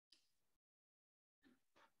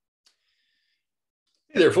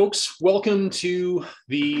Hey there, folks. Welcome to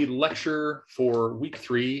the lecture for week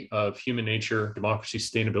 3 of Human Nature, Democracy,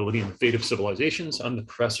 Sustainability, and the Fate of Civilizations. I'm the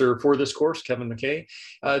professor for this course, Kevin McKay.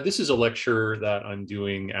 This is a lecture that I'm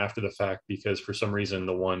doing after the fact because for some reason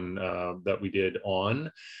the one that we did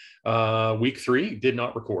on week 3 did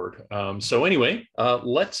not record. So anyway,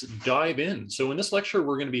 let's dive in. So in this lecture,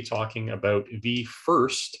 we're going to be talking about the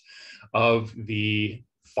first of the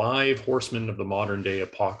 5 horsemen of the modern day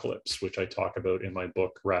apocalypse, which I talk about in my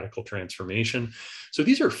book, Radical Transformation. So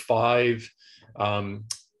these are 5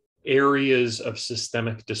 areas of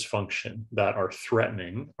systemic dysfunction that are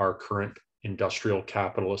threatening our current industrial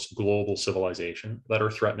capitalist global civilization, that are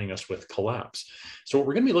threatening us with collapse. So what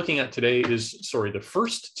we're going to be looking at today is, the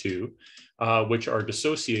first 2, which are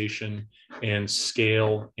dissociation and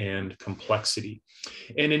scale and complexity.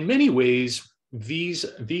 And in many ways, these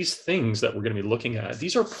things that we're going to be looking at,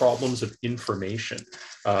 these are problems of information.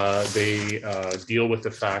 They deal with the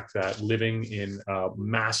fact that living in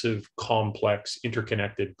massive, complex,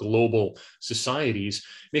 interconnected global societies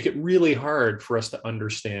make it really hard for us to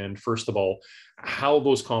understand, first of all, how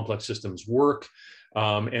those complex systems work.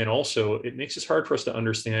 And also, it makes it hard for us to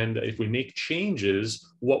understand if we make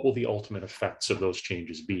changes, what will the ultimate effects of those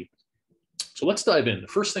changes be? So let's dive in. The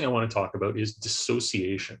first thing I want to talk about is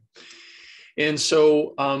dissociation. And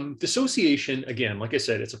so dissociation, again, like I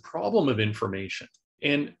said, it's a problem of information.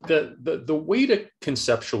 And the way to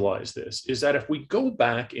conceptualize this is that if we go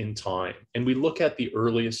back in time and we look at the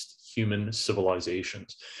earliest human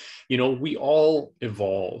civilizations, we all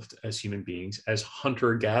evolved as human beings as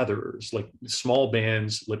hunter-gatherers, like small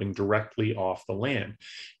bands living directly off the land.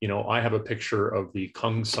 I have a picture of the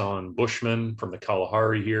Kungsan Bushmen from the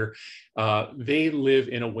Kalahari here. They live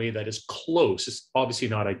in a way that is close. It's obviously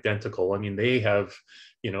not identical. I mean, they have,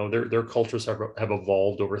 their cultures have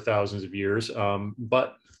evolved over thousands of years,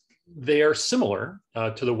 but they are similar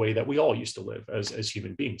to the way that we all used to live as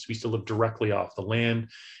human beings. We used to live directly off the land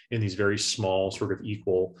in these very small, sort of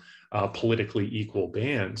equal, politically equal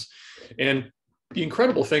bands. And the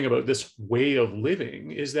incredible thing about this way of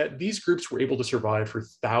living is that these groups were able to survive for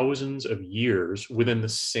thousands of years within the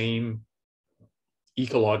same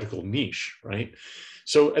ecological niche, right?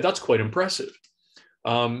 So that's quite impressive.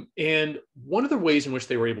 And one of the ways in which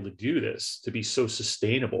they were able to do this, to be so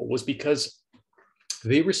sustainable, was because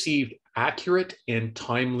they received accurate and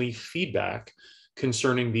timely feedback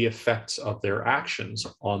concerning the effects of their actions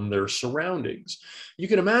on their surroundings. You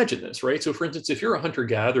can imagine this, right? So for instance, if you're a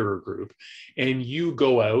hunter-gatherer group and you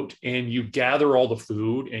go out and you gather all the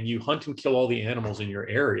food and you hunt and kill all the animals in your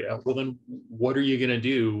area, well, then what are you going to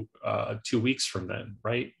do 2 weeks from then,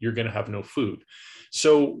 right? You're going to have no food.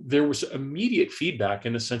 So there was immediate feedback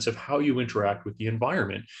in the sense of how you interact with the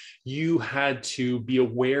environment. You had to be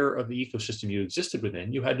aware of the ecosystem you existed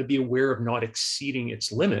within. You had to be aware of not exceeding its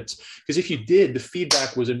limits, because if you did, the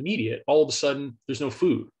feedback was immediate. All of a sudden, there's no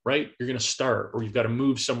food, right? You're going to starve, or you've got to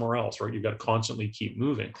move somewhere else, right? You've got to constantly keep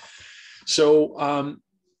moving. So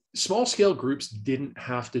small scale groups didn't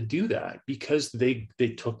have to do that because they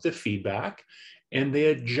took the feedback and they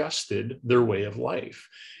adjusted their way of life.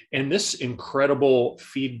 And this incredible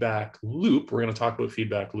feedback loop, we're going to talk about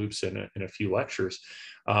feedback loops in a few lectures,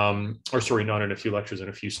 not in a few lectures, in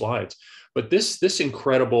a few slides. But this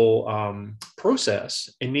incredible process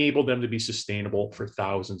enabled them to be sustainable for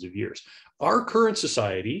thousands of years. Our current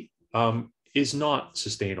society is not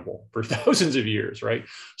sustainable for thousands of years, right?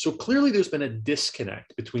 So clearly there's been a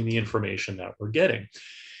disconnect between the information that we're getting.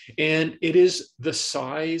 And it is the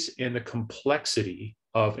size and the complexity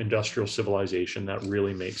of industrial civilization that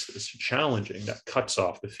really makes this challenging, that cuts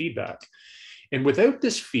off the feedback. And without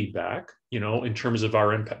this feedback, in terms of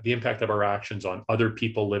our impact, the impact of our actions on other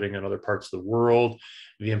people living in other parts of the world,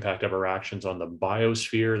 the impact of our actions on the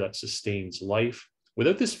biosphere that sustains life,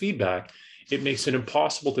 without this feedback, it makes it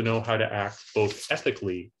impossible to know how to act both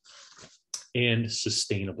ethically and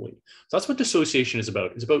sustainably. So that's what dissociation is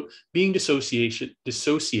about. It's about being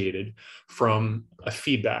dissociated from a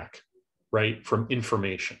feedback, right? From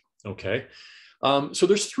information, okay? So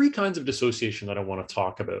there's 3 kinds of dissociation that I want to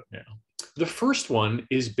talk about now. The first one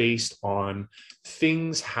is based on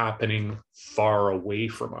things happening far away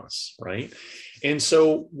from us, right? And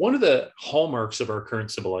so one of the hallmarks of our current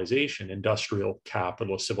civilization, industrial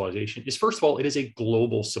capitalist civilization, is, first of all, it is a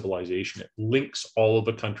global civilization. It links all of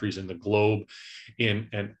the countries in the globe in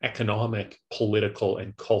an economic, political,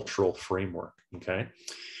 and cultural framework, okay?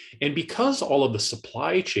 And because all of the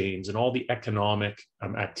supply chains and all the economic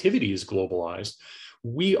activity is globalized,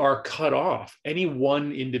 we are cut off. Any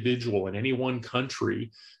one individual in any one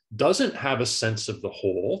country doesn't have a sense of the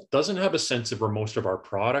whole, doesn't have a sense of where most of our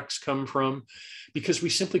products come from, because we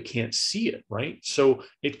simply can't see it, right? So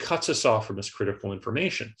it cuts us off from this critical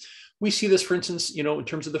information. We see this, for instance, in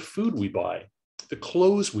terms of the food we buy, the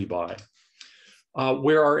clothes we buy,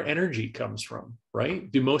 where our energy comes from,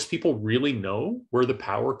 right? Do most people really know where the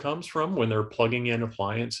power comes from when they're plugging in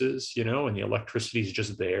appliances, and the electricity is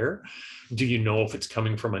just there? Do you know if it's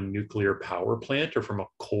coming from a nuclear power plant or from a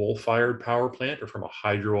coal-fired power plant or from a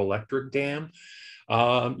hydroelectric dam?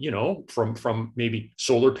 From maybe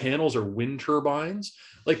solar panels or wind turbines?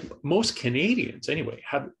 Like most Canadians, anyway,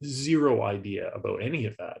 have zero idea about any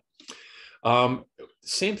of that.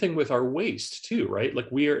 Same thing with our waste too, right? Like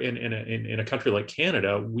we are in a country like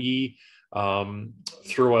Canada, we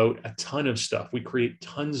throw out a ton of stuff. We create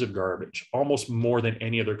tons of garbage, almost more than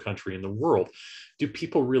any other country in the world. Do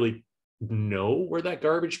people really know where that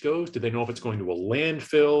garbage goes? Do they know if it's going to a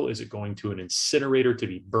landfill? Is it going to an incinerator to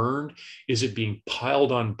be burned? Is it being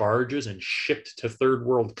piled on barges and shipped to third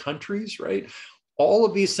world countries, right? All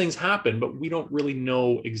of these things happen, but we don't really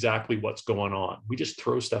know exactly what's going on. We just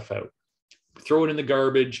throw stuff out. Throw it in the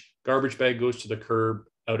garbage bag goes to the curb,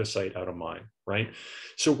 out of sight, out of mind, right?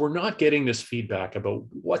 So we're not getting this feedback about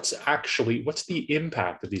what's the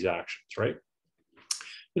impact of these actions, right?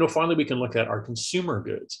 Finally, we can look at our consumer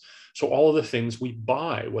goods. So all of the things we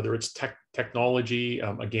buy, whether it's technology,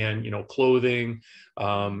 again, clothing,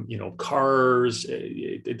 cars,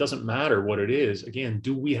 it doesn't matter what it is. Again,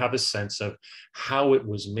 do we have a sense of how it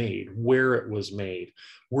was made, where it was made?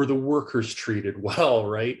 Were the workers treated well,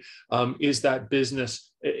 right? Is that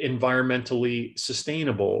business environmentally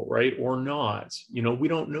sustainable, right? Or not? We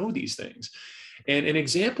don't know these things. And an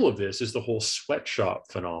example of this is the whole sweatshop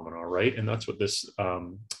phenomena, right? And that's what this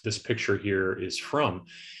picture here is from.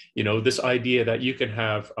 This idea that you can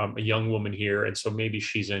have a young woman here, and so maybe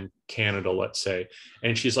she's in Canada, let's say,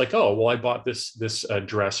 and she's like, oh, well, I bought this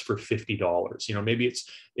dress for $50. Maybe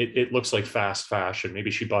it looks like fast fashion.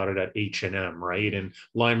 Maybe she bought it at H&M, right, in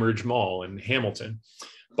Lime Ridge Mall in Hamilton,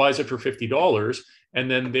 buys it for $50,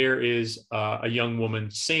 and then there is a young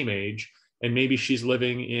woman, same age, and maybe she's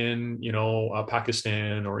living in,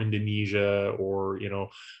 Pakistan or Indonesia or,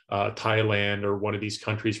 Thailand or one of these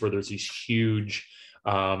countries where there's these huge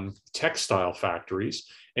textile factories.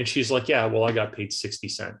 And she's like, yeah, well, I got paid 60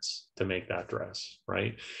 cents to make that dress,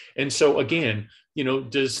 right? And so again,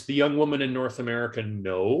 does the young woman in North America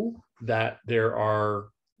know that there are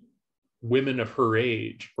women of her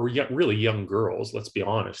age, or really young girls, let's be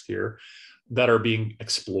honest here, that are being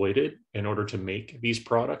exploited in order to make these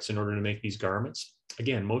products, in order to make these garments?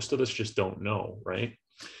 Again, most of us just don't know, right?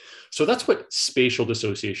 So that's what spatial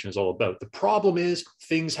dissociation is all about. The problem is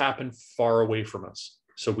things happen far away from us,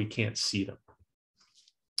 so we can't see them.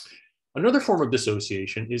 Another form of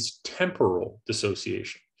dissociation is temporal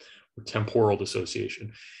dissociation, or temporal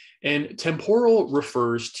dissociation. And temporal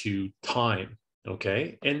refers to time,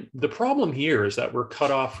 okay? And the problem here is that we're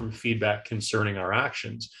cut off from feedback concerning our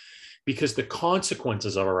actions, because the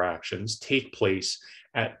consequences of our actions take place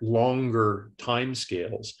at longer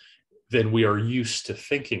timescales than we are used to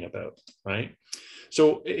thinking about, right?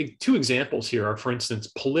 So two examples here are, for instance,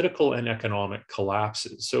 political and economic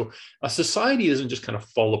collapses. So a society doesn't just kind of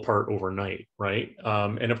fall apart overnight, right?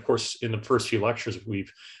 And of course, in the first few lectures,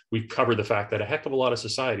 we've covered the fact that a heck of a lot of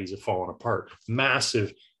societies have fallen apart.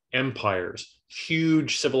 Massive empires,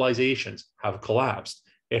 huge civilizations have collapsed.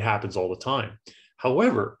 It happens all the time.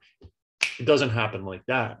 However, it doesn't happen like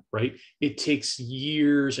that, right? It takes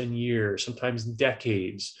years and years, sometimes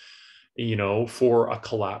decades, for a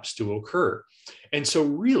collapse to occur. And so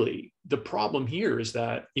really the problem here is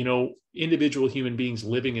that, individual human beings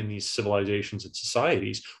living in these civilizations and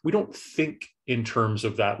societies, we don't think in terms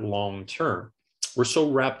of that long term. We're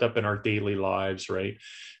so wrapped up in our daily lives, right,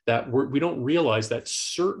 that we don't realize that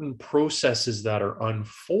certain processes that are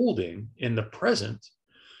unfolding in the present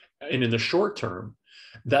and in the short term,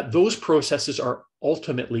 that those processes are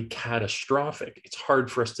ultimately catastrophic. It's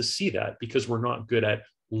hard for us to see that because we're not good at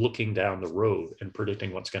looking down the road and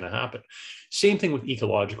predicting what's going to happen. Same thing with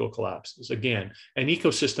ecological collapses. Again, an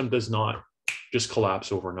ecosystem does not just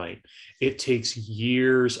collapse overnight. It takes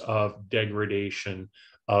years of degradation,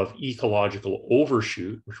 of ecological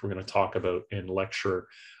overshoot, which we're going to talk about in lecture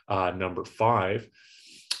number 5.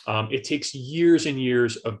 It takes years and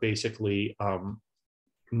years of basically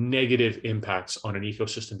negative impacts on an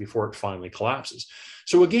ecosystem before it finally collapses.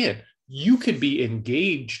 So again, you could be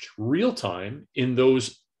engaged real time in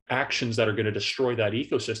those actions that are going to destroy that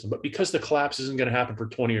ecosystem, but because the collapse isn't going to happen for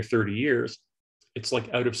 20 or 30 years, it's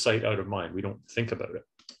like out of sight, out of mind. We don't think about it.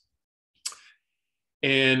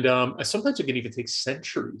 And sometimes it can even take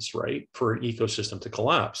centuries, right, for an ecosystem to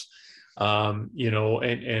collapse. And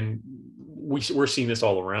we're seeing this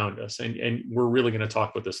all around us. And we're really going to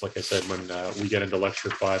talk about this, like I said, when we get into lecture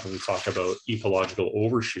 5 and we talk about ecological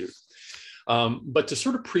overshoot. But to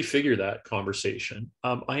sort of prefigure that conversation,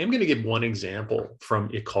 I am going to give one example from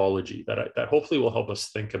ecology that hopefully will help us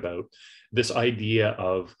think about this idea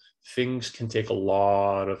of things can take a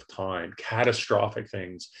lot of time, catastrophic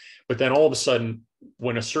things, but then all of a sudden,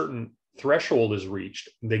 when a certain threshold is reached,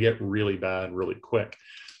 they get really bad really quick.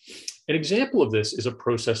 An example of this is a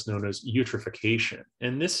process known as eutrophication.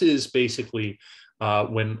 And this is basically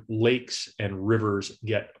when lakes and rivers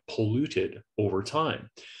get polluted over time.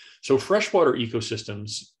 So freshwater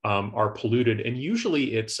ecosystems are polluted, and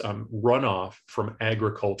usually it's runoff from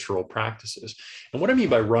agricultural practices. And what I mean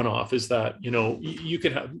by runoff is that, you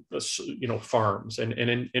can have, farms, and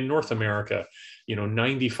in North America,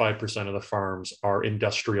 95% of the farms are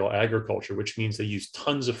industrial agriculture, which means they use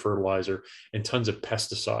tons of fertilizer and tons of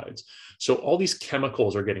pesticides. So all these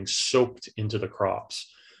chemicals are getting soaked into the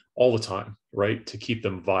crops all the time, right, to keep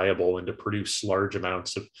them viable and to produce large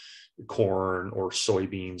amounts of corn or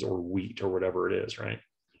soybeans or wheat or whatever it is, right?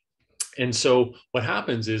 And so what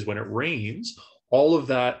happens is when it rains, all of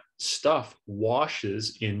that stuff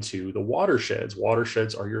washes into the watersheds.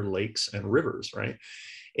 Watersheds are your lakes and rivers, right?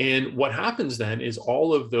 And what happens then is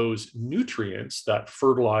all of those nutrients, that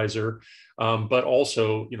fertilizer, but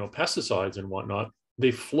also, pesticides and whatnot,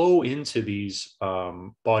 they flow into these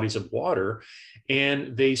bodies of water,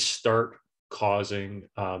 and they start causing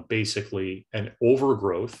basically an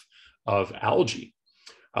overgrowth of algae.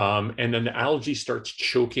 And then the algae starts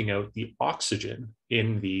choking out the oxygen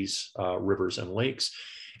in these rivers and lakes.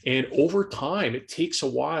 And over time, it takes a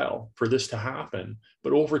while for this to happen,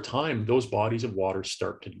 but over time, those bodies of water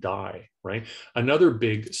start to die, right? Another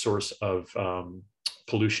big source of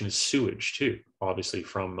pollution is sewage too, obviously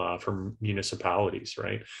from municipalities,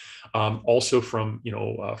 right? Also from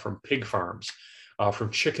pig farms.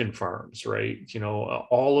 From chicken farms, right?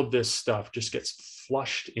 All of this stuff just gets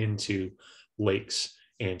flushed into lakes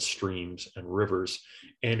and streams and rivers,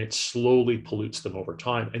 and it slowly pollutes them over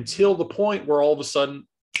time until the point where all of a sudden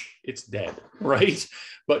it's dead, right?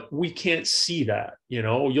 But we can't see that.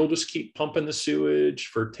 You'll just keep pumping the sewage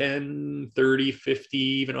for 10, 30, 50,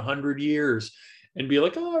 even 100 years and be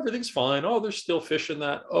like, oh, everything's fine. Oh, there's still fish in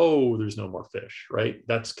that. Oh, there's no more fish, right?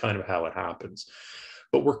 That's kind of how it happens.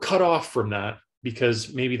 But we're cut off from that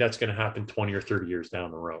because maybe that's going to happen 20 or 30 years down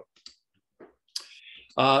the road.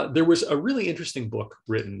 There was a really interesting book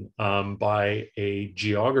written by a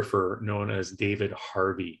geographer known as David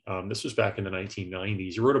Harvey. This was back in the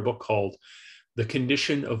 1990s. He wrote a book called The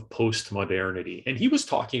Condition of Postmodernity. And he was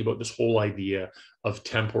talking about this whole idea of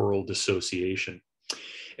temporal dissociation.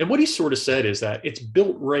 And what he sort of said is that it's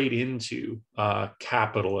built right into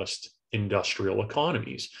capitalist industrial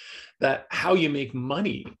economies, that how you make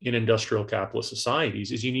money in industrial capitalist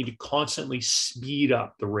societies is you need to constantly speed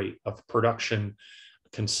up the rate of production,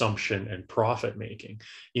 consumption, and profit making.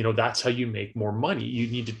 That's how you make more money. You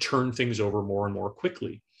need to turn things over more and more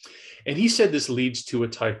quickly. And he said this leads to a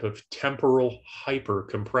type of temporal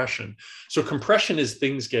hypercompression. So compression is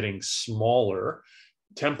things getting smaller,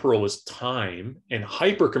 temporal is time, and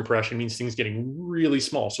hypercompression means things getting really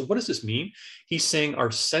small. So what does this mean? He's saying our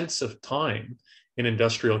sense of time in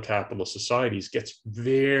industrial capitalist societies gets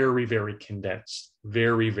very, very condensed,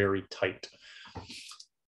 very, very tight.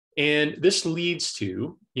 And this leads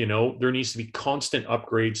to, there needs to be constant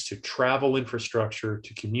upgrades to travel infrastructure,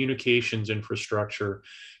 to communications infrastructure,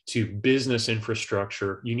 to business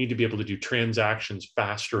infrastructure. You need to be able to do transactions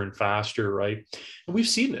faster and faster, right? And we've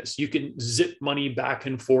seen this. You can zip money back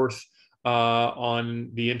and forth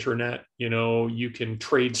on the internet. You can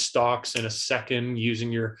trade stocks in a second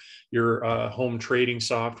using your home trading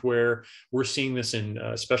software. We're seeing this in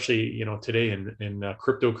especially today in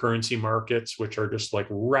cryptocurrency markets, which are just like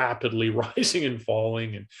rapidly rising and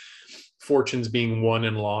falling, and fortunes being won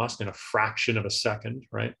and lost in a fraction of a second,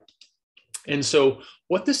 right? And so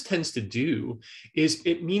what this tends to do is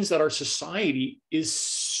it means that our society is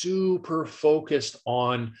super focused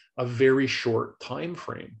on a very short time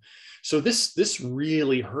frame. So this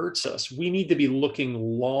really hurts us. We need to be looking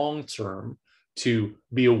long term to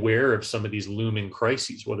be aware of some of these looming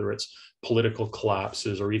crises, whether it's political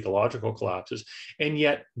collapses or ecological collapses. And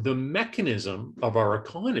yet the mechanism of our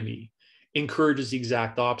economy encourages the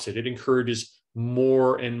exact opposite. It encourages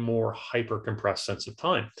more and more hyper compressed sense of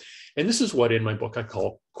time. And this is what in my book I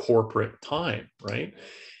call corporate time, right?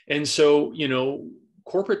 And so,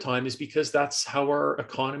 corporate time is because that's how our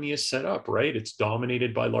economy is set up, right? It's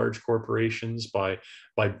dominated by large corporations, by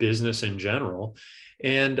business in general.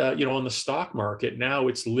 And, on the stock market, now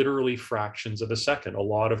it's literally fractions of a second. A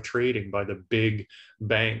lot of trading by the big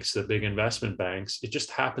banks, the big investment banks, it just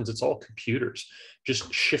happens. It's all computers,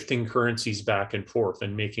 just shifting currencies back and forth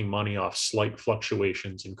and making money off slight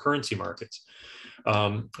fluctuations in currency markets.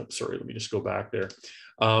 Sorry, let me just go back there.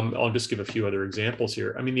 I'll just give a few other examples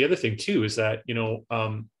here. I mean, the other thing too is that,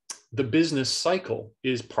 the business cycle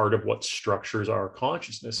is part of what structures our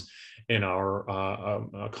consciousness in our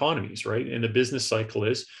economies, right? And the business cycle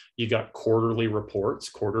is you got quarterly reports,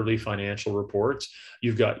 quarterly financial reports.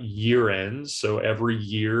 You've got year ends. So every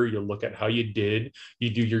year you look at how you did, you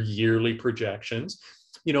do your yearly projections.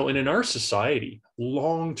 And in our society,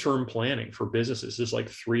 long-term planning for businesses is like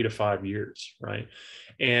 3 to 5 years, right?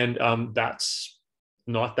 And that's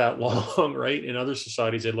not that long, right? In other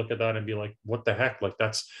societies, they look at that and be like, what the heck? Like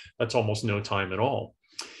that's almost no time at all.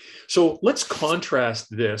 So let's contrast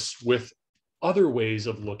this with other ways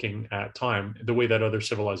of looking at time, the way that other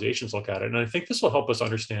civilizations look at it. And I think this will help us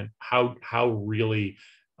understand how really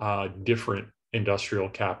different industrial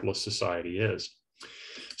capitalist society is.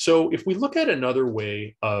 So if we look at another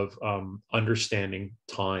way of understanding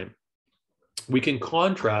time, we can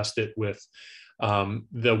contrast it with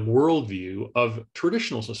the worldview of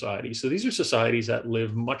traditional societies. So these are societies that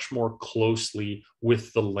live much more closely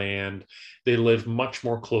with the land. They live much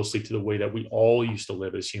more closely to the way that we all used to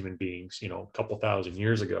live as human beings, a couple thousand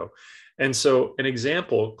years ago. And so an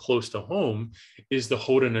example close to home is the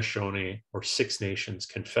Haudenosaunee or Six Nations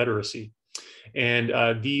Confederacy.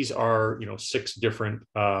 And these are, 6 different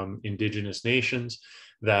indigenous nations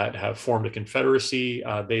that have formed a confederacy.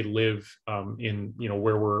 They live in,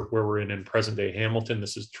 where we're in present day Hamilton.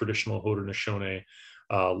 This is traditional Haudenosaunee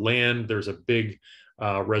land. There's a big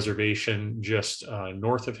reservation just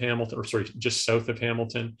north of Hamilton, or sorry, just south of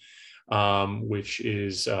Hamilton, which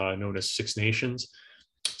is known as Six Nations.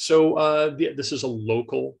 So this is a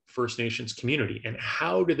local First Nations community. And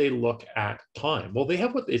how do they look at time? Well, they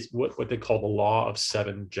have what they call the law of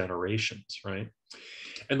 7 generations, right?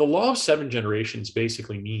 And the law of 7 generations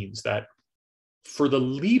basically means that for the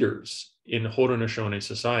leaders in Haudenosaunee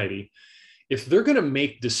society, if they're going to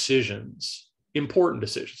make decisions, important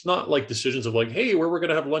decisions, not like decisions of like, hey, where we're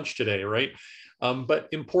going to have lunch today, right? But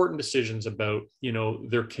important decisions about,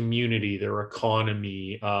 their community, their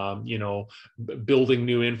economy, building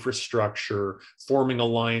new infrastructure, forming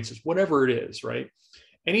alliances, whatever it is, right?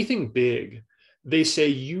 Anything big, they say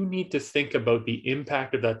you need to think about the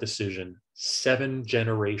impact of that decision 7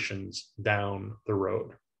 generations down the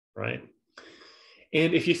road, right?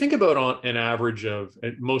 And if you think about on an average of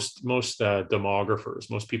most demographers,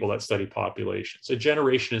 most people that study populations, a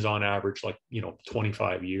generation is on average like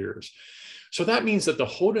 25 years. So that means that the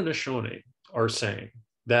Haudenosaunee are saying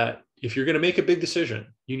that if you're going to make a big decision,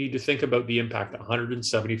 you need to think about the impact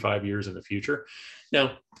 175 years in the future.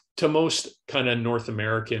 Now, to most kind of North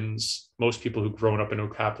Americans, most people who've grown up in a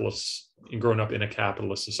capitalist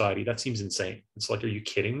society, that seems insane. It's like, are you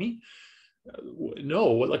kidding me? No,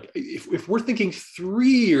 like if we're thinking 3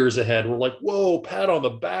 years ahead, we're like, whoa, pat on the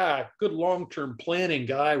back, good long-term planning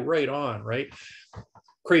guy, right on, right?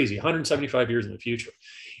 Crazy, 175 years in the future.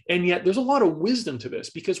 And yet there's a lot of wisdom to this,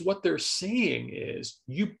 because what they're saying is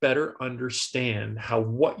you better understand how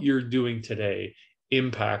what you're doing today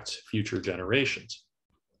impacts future generations.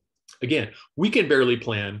 Again, we can barely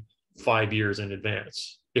plan 5 years in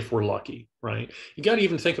advance if we're lucky, right? You got to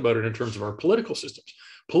even think about it in terms of our political systems.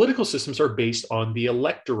 Political systems are based on the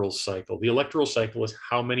electoral cycle. The electoral cycle is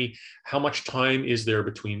how much time is there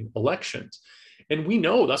between elections. And we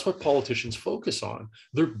know that's what politicians focus on.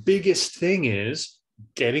 Their biggest thing is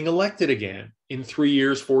getting elected again in 3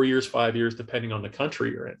 years, 4 years, 5 years, depending on the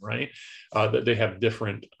country you're in, right? That they have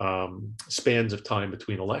different spans of time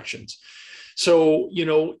between elections. So,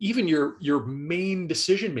 even your main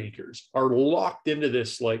decision makers are locked into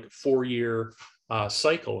this like 4-year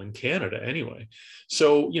cycle in Canada anyway.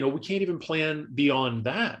 So, we can't even plan beyond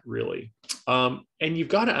that really. And you've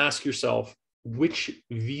got to ask yourself, which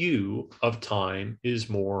view of time is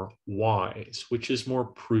more wise, which is more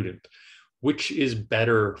prudent, which is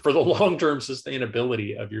better for the long-term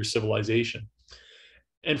sustainability of your civilization?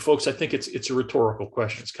 And folks, I think it's a rhetorical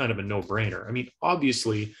question. It's kind of a no-brainer. I mean,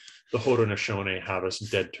 obviously, the Haudenosaunee have us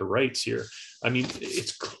dead to rights here. I mean,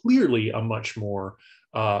 it's clearly a much more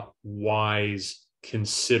wise,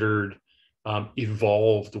 considered,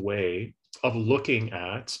 evolved way of looking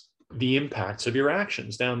at the impacts of your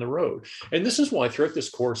actions down the road. And this is why throughout this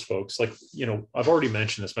course, folks, like, I've already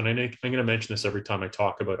mentioned this, but I'm going to mention this every time I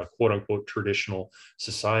talk about a quote unquote traditional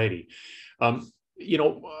society.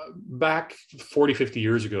 Back 40, 50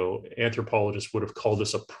 years ago, anthropologists would have called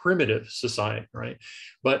this a primitive society, right?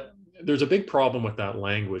 But there's a big problem with that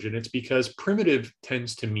language, and it's because primitive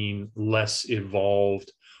tends to mean less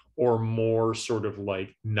evolved or more sort of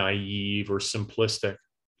like naive or simplistic.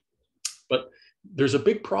 But there's a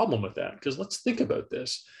big problem with that, because let's think about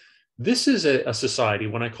this. This is a society,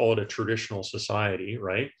 when I call it a traditional society,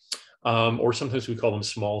 right? Or sometimes we call them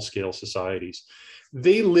small scale societies.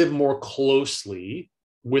 They live more closely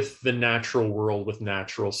with the natural world, with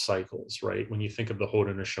natural cycles, right? When you think of the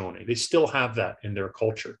Haudenosaunee, they still have that in their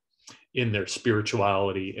culture, in their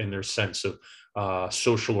spirituality, in their sense of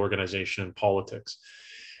social organization and politics.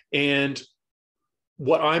 And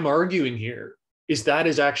what I'm arguing here is that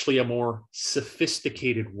is actually a more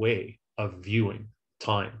sophisticated way of viewing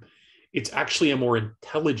time. It's actually a more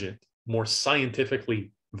intelligent, more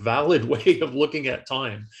scientifically valid way of looking at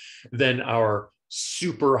time than our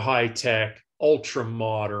super high tech, ultra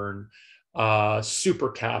modern, super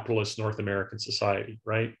capitalist North American society,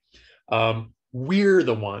 right? We're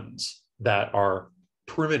the ones that are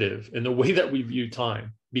primitive in the way that we view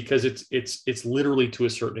time, because it's literally, to a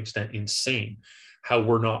certain extent, insane how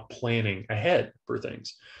we're not planning ahead for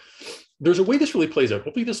things. There's a way this really plays out.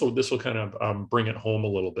 Hopefully this will kind of bring it home a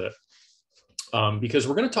little bit, because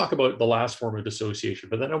we're going to talk about the last form of dissociation,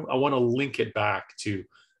 but then I want to link it back to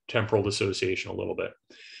temporal dissociation a little bit.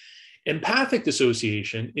 Empathic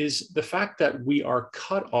dissociation is the fact that we are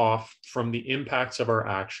cut off from the impacts of our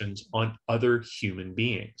actions on other human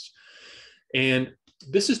beings. And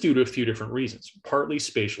this is due to a few different reasons. Partly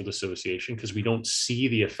spatial dissociation, because we don't see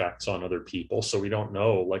the effects on other people, so we don't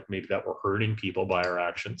know, like, maybe that we're hurting people by our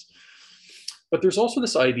actions. But there's also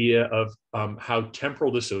this idea of how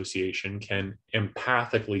temporal dissociation can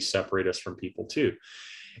empathically separate us from people too.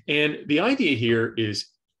 And the idea here is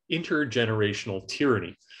intergenerational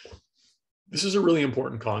tyranny. This is a really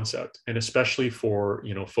important concept, and especially for,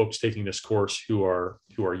 folks taking this course who are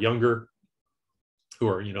younger, who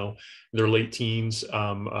are, their late teens,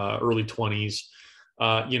 early 20s.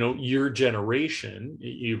 Your generation,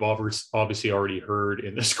 you've obviously already heard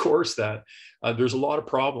in this course that there's a lot of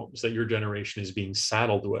problems that your generation is being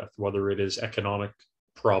saddled with, whether it is economic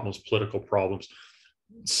problems, political problems,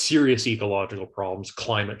 serious ecological problems,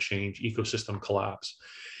 climate change, ecosystem collapse.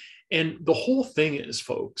 And the whole thing is,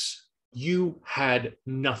 folks, you had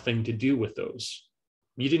nothing to do with those.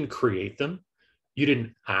 You didn't create them. You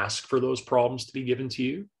didn't ask for those problems to be given to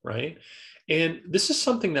you, right? And this is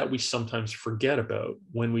something that we sometimes forget about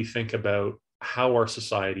when we think about how our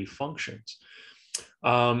society functions.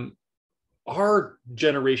 Our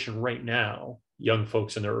generation right now, young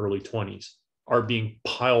folks in their early 20s, are being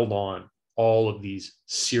piled on all of these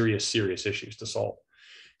serious issues to solve.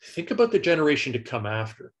 Think about the generation to come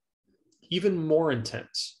after, even more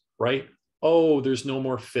intense, right? Oh, there's no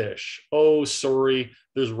more fish. Oh, sorry,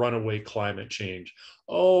 there's runaway climate change.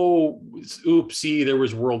 Oh, oopsie, there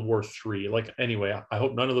was World War III. Like, anyway, I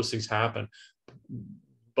hope none of those things happen.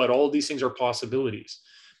 But all of these things are possibilities.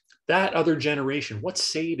 That other generation, what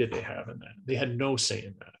say did they have in that? They had no say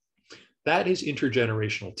in that. That is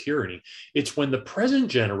intergenerational tyranny. It's when the present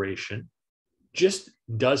generation just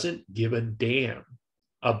doesn't give a damn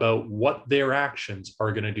about what their actions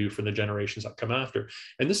are going to do for the generations that come after.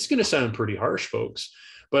 And this is going to sound pretty harsh, folks,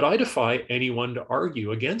 but I defy anyone to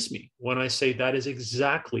argue against me when I say that is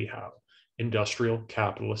exactly how industrial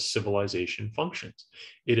capitalist civilization functions.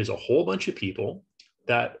 It is a whole bunch of people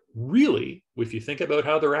that really, if you think about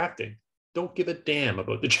how they're acting, don't give a damn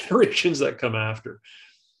about the generations that come after.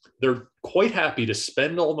 They're quite happy to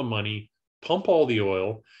spend all the money, pump all the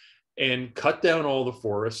oil, and cut down all the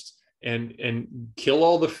forests, and kill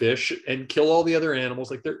all the fish and kill all the other animals.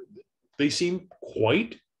 Like, they seem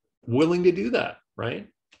quite willing to do that, right?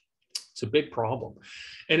 It's a big problem.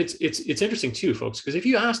 And it's interesting too, folks, because if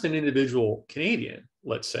you asked an individual Canadian,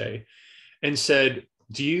 let's say, and said,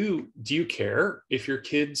 do you care if your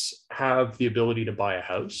kids have the ability to buy a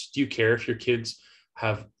house? Do you care if your kids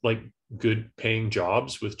have like good paying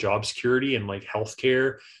jobs with job security and like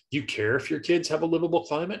healthcare? Do you care if your kids have a livable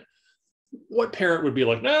climate? What parent would be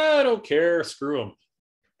like, nah, I don't care, screw them?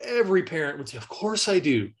 Every parent would say, of course I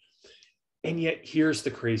do. And yet here's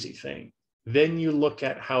the crazy thing. Then you look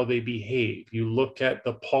at how they behave. You look at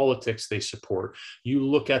the politics they support. You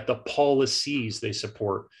look at the policies they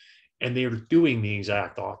support, and they're doing the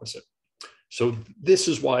exact opposite. So this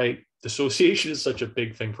is why dissociation is such a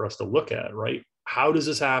big thing for us to look at, right? How does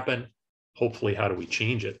this happen? Hopefully, how do we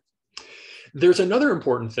change it? There's another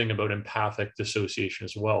important thing about empathic dissociation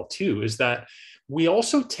as well, too, is that we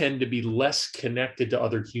also tend to be less connected to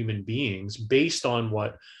other human beings based on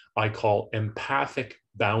what I call empathic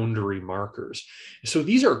boundary markers. So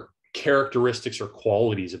these are characteristics or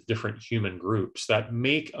qualities of different human groups that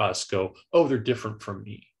make us go, oh, they're different from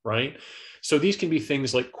me, right? So these can be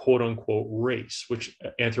things like quote unquote race, which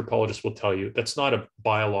anthropologists will tell you that's not a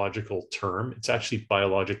biological term. It's actually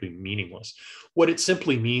biologically meaningless. What it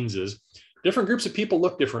simply means is different groups of people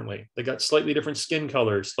look differently. They got slightly different skin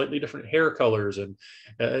colors, slightly different hair colors, and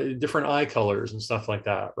different eye colors and stuff like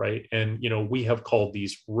that, right? And we have called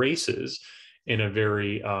these races in a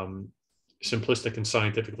very simplistic and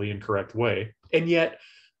scientifically incorrect way, and yet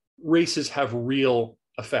races have real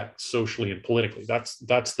effects socially and politically. That's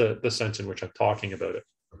the sense in which I'm talking about it.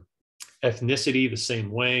 Ethnicity, the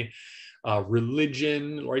same way.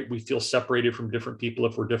 Religion, right? We feel separated from different people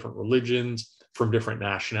if we're different religions, from different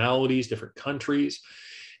nationalities, different countries.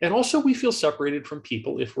 And also we feel separated from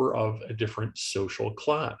people if we're of a different social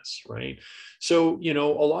class, right? So, a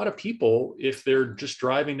lot of people, if they're just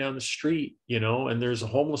driving down the street, and there's a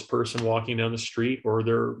homeless person walking down the street, or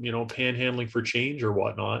they're, panhandling for change or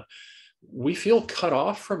whatnot, we feel cut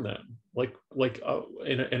off from them.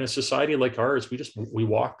 In a society like ours, we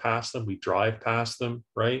walk past them, we drive past them,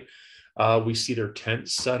 right? We see their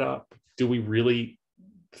tents set up. Do we really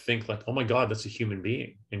think like, oh my God, that's a human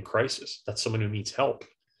being in crisis? That's someone who needs help.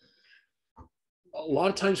 A lot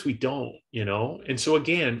of times we don't, And so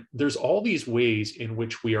again, there's all these ways in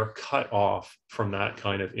which we are cut off from that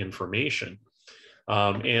kind of information.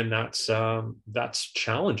 And that's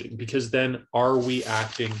challenging, because then are we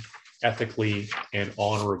acting ethically and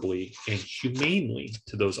honorably and humanely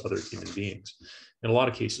to those other human beings? In a lot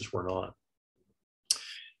of cases, we're not.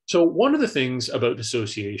 So one of the things about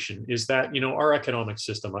dissociation is that, our economic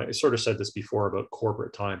system, I sort of said this before about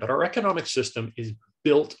corporate time, but our economic system is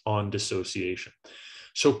built on dissociation.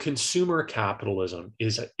 So consumer capitalism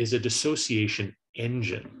is a dissociation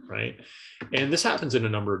engine, right? And this happens in a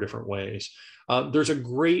number of different ways. There's a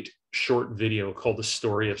great short video called The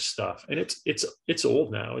Story of Stuff, and it's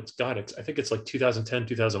old now. I think it's like 2010,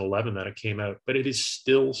 2011 that it came out, but it is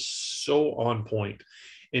still so on point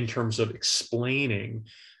in terms of explaining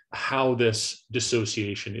how this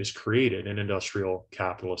dissociation is created in industrial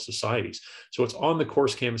capitalist societies. So it's on the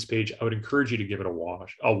course canvas page. I would encourage you to give it a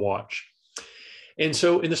watch. And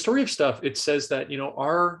so in The Story of Stuff, it says that,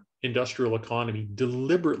 our industrial economy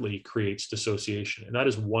deliberately creates dissociation, and that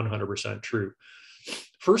is 100% true.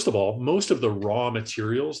 First of all, most of the raw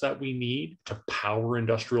materials that we need to power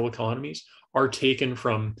industrial economies are taken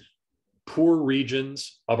from poor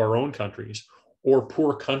regions of our own countries or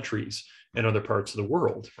poor countries in other parts of the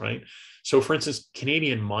world, right? So for instance,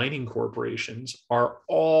 Canadian mining corporations are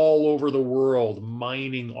all over the world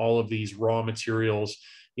mining all of these raw materials,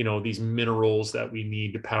 these minerals that we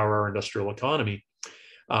need to power our industrial economy.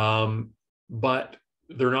 But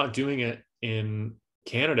they're not doing it in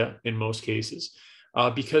Canada in most cases.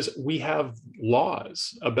 Because we have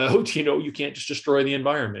laws about, you can't just destroy the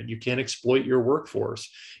environment. You can't exploit your workforce.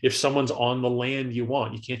 If someone's on the land you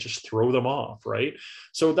want, you can't just throw them off, right?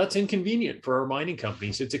 So that's inconvenient for our mining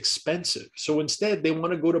companies. It's expensive. So instead, they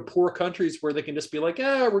want to go to poor countries where they can just be like,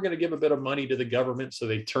 we're going to give a bit of money to the government. So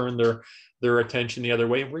they turn their attention the other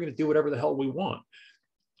way, and we're going to do whatever the hell we want,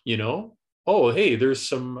 Oh, hey, there's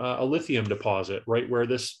a lithium deposit right where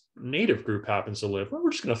this native group happens to live. Well,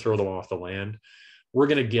 we're just going to throw them off the land. We're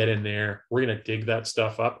going to get in there. We're going to dig that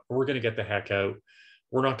stuff up. We're going to get the heck out.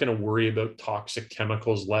 We're not going to worry about toxic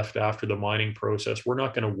chemicals left after the mining process. We're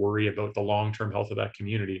not going to worry about the long-term health of that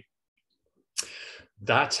community.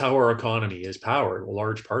 That's how our economy is powered, a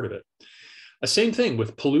large part of it. The same thing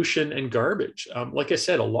with pollution and garbage. Like I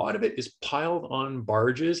said, a lot of it is piled on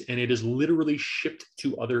barges, and it is literally shipped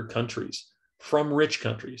to other countries from rich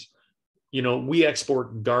countries. We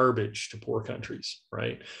export garbage to poor countries,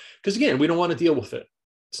 right? Because again, we don't want to deal with it.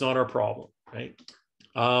 It's not our problem, right?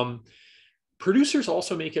 Producers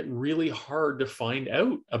also make it really hard to find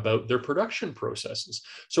out about their production processes.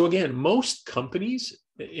 So again, most companies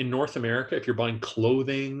in North America, if you're buying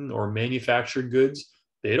clothing or manufactured goods,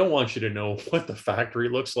 they don't want you to know what the factory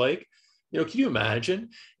looks like. Can you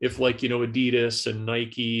imagine if Adidas and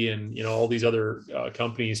Nike and, all these other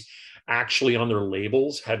companies actually on their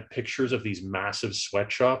labels had pictures of these massive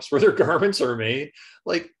sweatshops where their garments are made?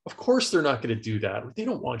 Of course they're not going to do that. They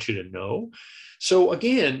don't want you to know. So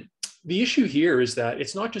again, the issue here is that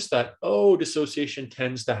it's not just that, dissociation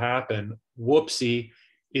tends to happen. Whoopsie,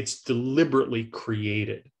 it's deliberately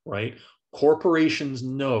created, right? Corporations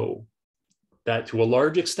know that to a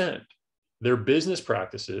large extent, their business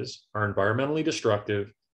practices are environmentally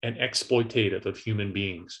destructive and exploitative of human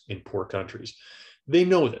beings in poor countries. They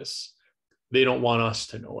know this. They don't want us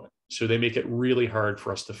to know it. So they make it really hard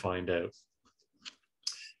for us to find out.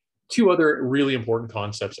 Two other really important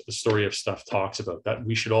concepts that The Story of Stuff talks about that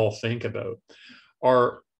we should all think about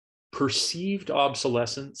are perceived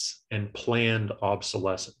obsolescence and planned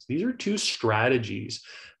obsolescence. These are two strategies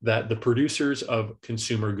that the producers of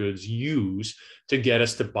consumer goods use to get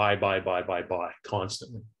us to buy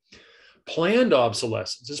constantly. Planned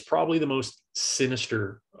obsolescence is probably the most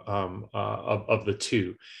sinister of the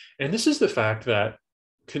two. And this is the fact that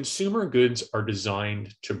consumer goods are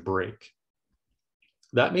designed to break.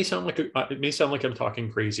 That may sound like it may sound like I'm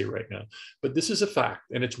talking crazy right now, but this is a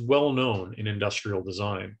fact, and it's well known in industrial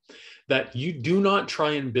design that you do not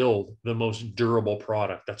try and build the most durable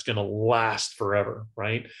product that's going to last forever,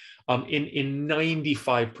 right? In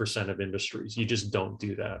 95% of industries, you just don't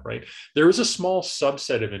do that, right? There is a small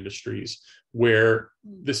subset of industries where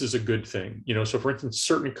this is a good thing, so for instance,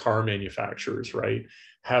 certain car manufacturers, right,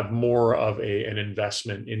 have more of an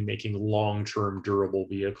investment in making long-term durable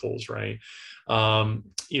vehicles, right?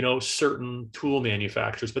 Certain tool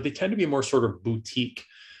manufacturers, but they tend to be more sort of boutique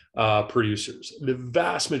producers. The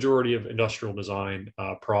vast majority of industrial design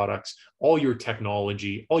products, all your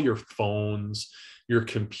technology, all your phones, your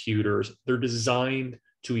computers, they're designed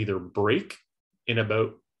to either break in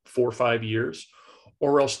about 4 or 5 years,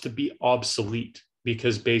 or else to be obsolete,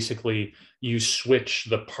 because basically you switch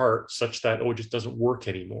the part such that, it just doesn't work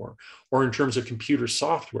anymore. Or in terms of computer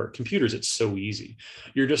software, computers, it's so easy.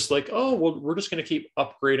 You're just like, oh, well, we're just going to keep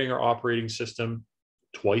upgrading our operating system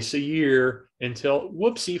twice a year until,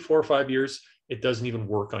 whoopsie, 4 or 5 years, it doesn't even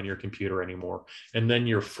work on your computer anymore. And then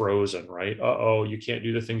you're frozen, right? Uh-oh, you can't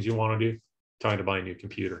do the things you want to do. Time to buy a new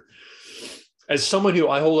computer. As someone who,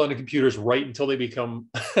 I hold on to computers right until they become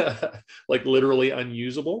like literally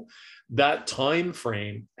unusable, that time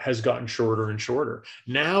frame has gotten shorter and shorter.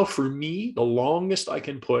 Now, for me, the longest I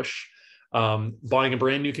can push buying a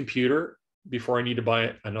brand new computer before I need to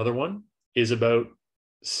buy another one is about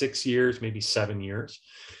 6 years, maybe 7 years.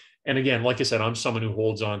 And again, like I said, I'm someone who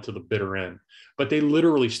holds on to the bitter end, but they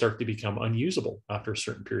literally start to become unusable after a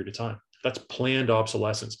certain period of time. That's planned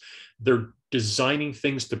obsolescence. They're designing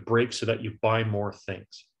things to break so that you buy more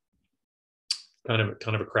things. Kind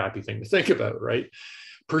of a crappy thing to think about, right?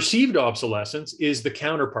 Perceived obsolescence is the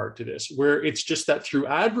counterpart to this, where it's just that through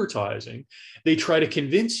advertising, they try to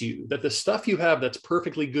convince you that the stuff you have that's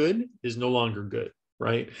perfectly good is no longer good,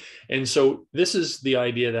 right? And so this is the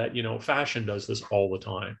idea that, fashion does this all the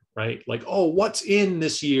time, right? Like, oh, what's in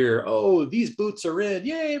this year? Oh, these boots are in.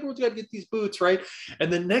 Yay, everyone's got to get these boots, right?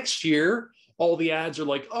 And then next year, all the ads are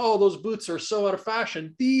like, oh, those boots are so out of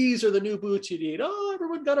fashion. These are the new boots you need. Oh,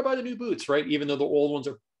 everyone got to buy the new boots, right? Even though the old ones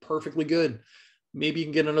are perfectly good. Maybe you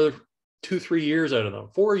can get another 2-3 years out of them,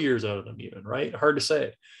 4 years out of them even, right? Hard to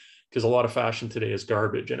say, because a lot of fashion today is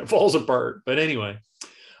garbage and it falls apart. But anyway,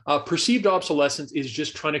 perceived obsolescence is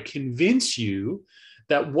just trying to convince you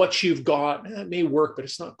that what you've got may work, but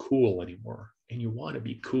it's not cool anymore. And you want to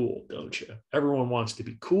be cool, don't you? Everyone wants to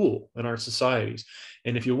be cool in our societies.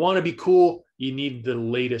 And if you want to be cool, you need the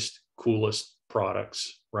latest, coolest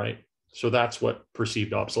products, right? So that's what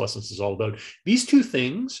perceived obsolescence is all about. These two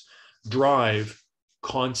things drive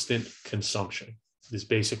constant consumption is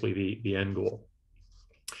basically the end goal.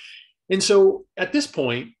 And so at this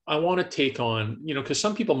point, I want to take on, because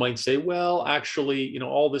some people might say, well, actually,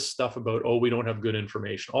 all this stuff about, oh, we don't have good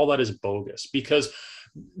information, all that is bogus, because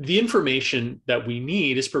the information that we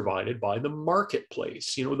need is provided by the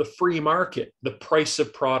marketplace, the free market. The price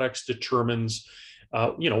of products determines,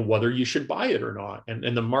 whether you should buy it or not.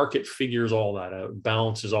 And the market figures all that out,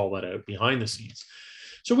 balances all that out behind the scenes.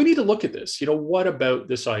 So we need to look at this. What about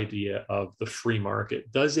this idea of the free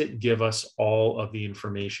market? Does it give us all of the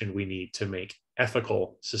information we need to make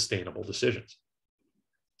ethical, sustainable decisions?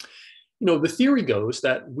 The theory goes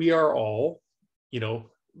that we are all,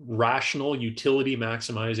 rational, utility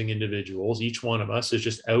maximizing individuals. Each one of us is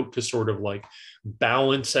just out to sort of like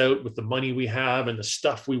balance out with the money we have and the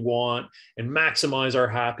stuff we want and maximize our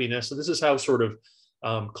happiness. So this is how sort of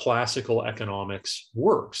classical economics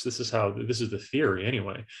works. This is the theory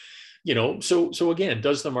anyway. So again,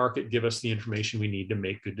 does the market give us the information we need to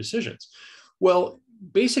make good decisions? Well,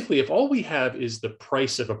 basically, if all we have is the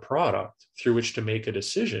price of a product through which to make a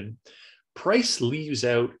decision, price leaves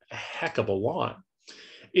out a heck of a lot.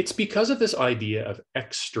 It's because of this idea of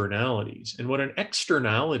externalities. And what an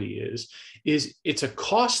externality is it's a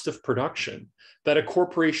cost of production that a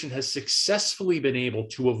corporation has successfully been able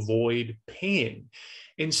to avoid paying.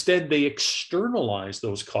 Instead, they externalize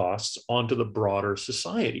those costs onto the broader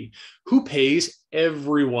society. Who pays?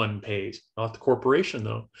 Everyone pays, not the corporation,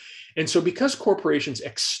 though. And so because corporations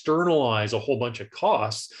externalize a whole bunch of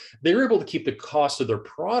costs, they're able to keep the cost of their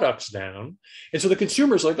products down. And so the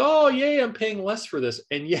consumer's like, oh, yay, I'm paying less for this.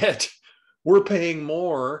 And yet we're paying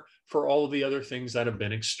more for all of the other things that have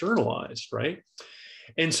been externalized, right?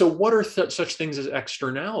 And so what are such things as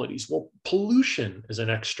externalities? Well, pollution is an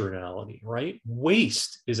externality, right?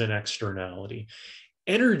 Waste is an externality.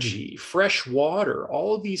 Energy, fresh water,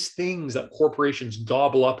 all of these things that corporations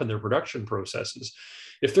gobble up in their production processes,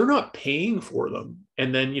 if they're not paying for them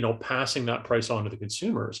and then, passing that price on to the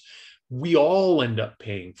consumers, we all end up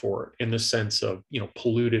paying for it in the sense of,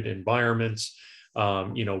 polluted environments,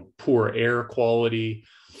 poor air quality.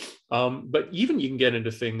 But even you can get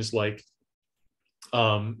into things like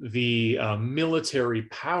the military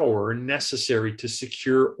power necessary to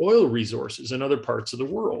secure oil resources in other parts of the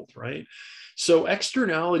world, right? So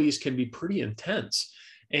externalities can be pretty intense,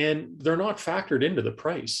 and they're not factored into the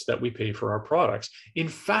price that we pay for our products. In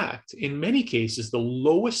fact, in many cases, the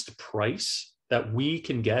lowest price that we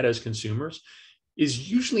can get as consumers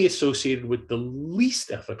is usually associated with the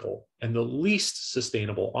least ethical and the least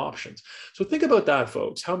sustainable options. So think about that,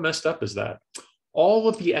 folks. How messed up is that? All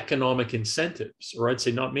of the economic incentives, or I'd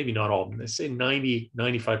say maybe not all of them, let's say 90,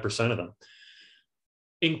 95% of them,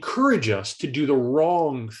 encourage us to do the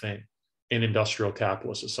wrong thing in industrial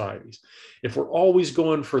capitalist societies. If we're always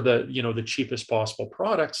going for the cheapest possible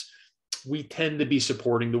products, we tend to be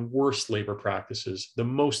supporting the worst labor practices, the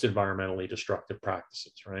most environmentally destructive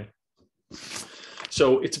practices, right?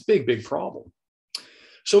 So it's a big, big problem.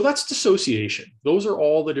 So that's dissociation. Those are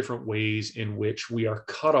all the different ways in which we are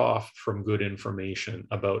cut off from good information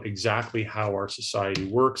about exactly how our society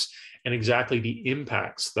works and exactly the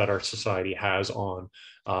impacts that our society has on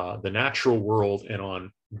the natural world and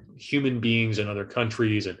on human beings in other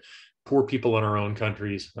countries and poor people in our own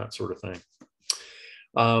countries, that sort of thing.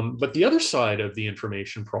 But the other side of the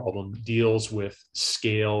information problem deals with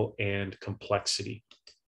scale and complexity.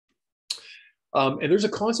 And there's a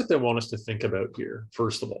concept I want us to think about here,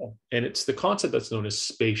 first of all, and it's the concept that's known as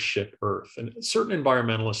spaceship Earth. And certain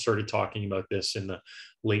environmentalists started talking about this in the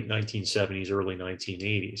late 1970s, early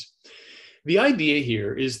 1980s. The idea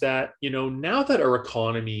here is that, now that our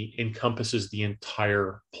economy encompasses the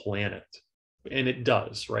entire planet, and it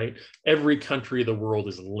does, right? Every country of the world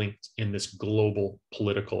is linked in this global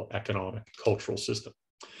political, economic, cultural system.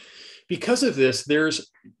 Because of this, there's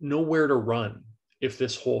nowhere to run if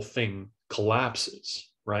this whole thing collapses,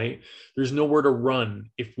 right? There's nowhere to run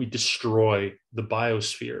if we destroy the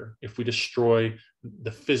biosphere, if we destroy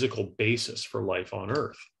the physical basis for life on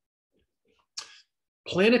Earth.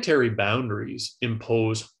 Planetary boundaries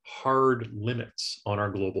impose hard limits on our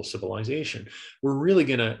global civilization. We're really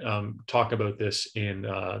going to talk about this in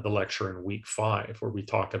the lecture in week 5, where we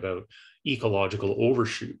talk about ecological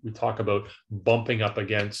overshoot. We talk about bumping up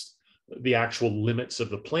against the actual limits of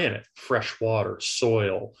the planet, fresh water,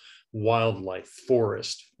 soil, wildlife,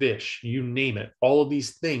 forest, fish, you name it. All of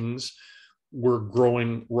these things we're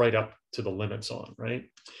growing right up to the limits on, right?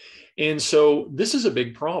 And so this is a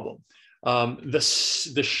big problem. The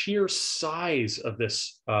sheer size of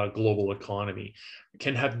this global economy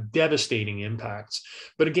can have devastating impacts.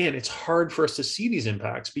 But again, it's hard for us to see these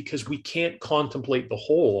impacts because we can't contemplate the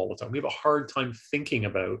whole all the time. We have a hard time thinking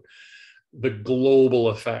about the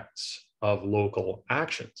global effects of local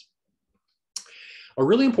actions. A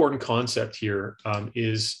really important concept here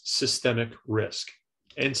is systemic risk.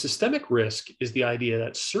 And systemic risk is the idea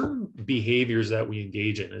that certain behaviors that we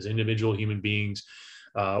engage in as individual human beings,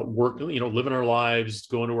 living our lives,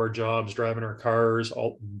 going to our jobs, driving our cars,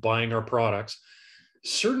 buying our products,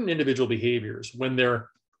 certain individual behaviors, when they're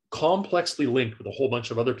complexly linked with a whole bunch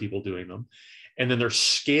of other people doing them, and then they're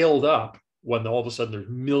scaled up when all of a sudden there's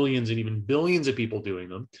millions and even billions of people doing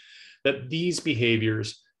them, that these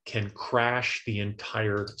behaviors can crash the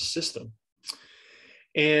entire system.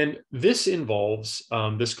 And this involves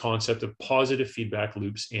this concept of positive feedback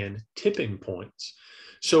loops and tipping points.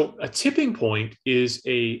 So a tipping point is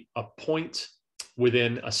a point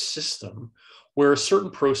within a system where a certain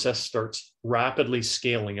process starts rapidly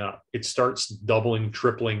scaling up. It starts doubling,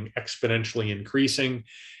 tripling, exponentially increasing.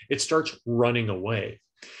 It starts running away.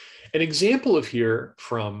 An example of here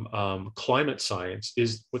from climate science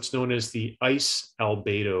is what's known as the ice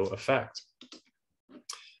albedo effect.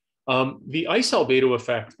 The ice albedo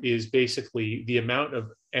effect is basically the amount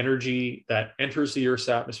of energy that enters the Earth's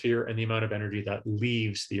atmosphere and the amount of energy that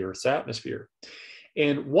leaves the Earth's atmosphere.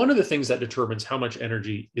 And one of the things that determines how much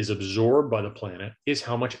energy is absorbed by the planet is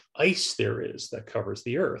how much ice there is that covers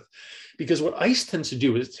the Earth. Because what ice tends to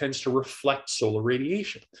do is it tends to reflect solar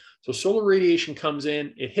radiation. So solar radiation comes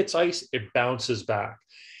in, it hits ice, it bounces back.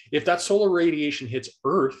 If that solar radiation hits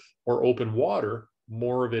Earth or open water,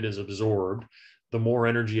 more of it is absorbed. The more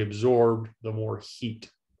energy absorbed, the more heat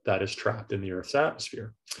that is trapped in the Earth's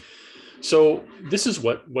atmosphere. So this is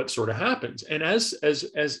what sort of happens. And as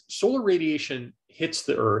solar radiation hits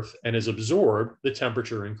the Earth and is absorbed, the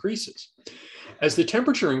temperature increases. As the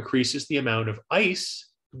temperature increases, the amount of ice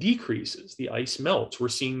decreases. The ice melts. We're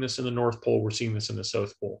seeing this in the North Pole. We're seeing this in the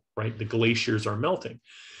South Pole, right? The glaciers are melting.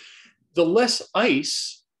 The less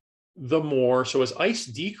ice, the more. So as ice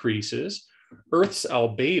decreases, Earth's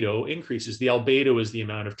albedo increases. The albedo is the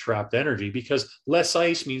amount of trapped energy, because less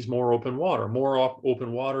ice means more open water. More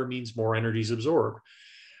open water means more energy is absorbed.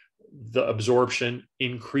 The absorption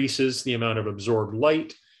increases the amount of absorbed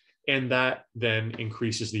light, and that then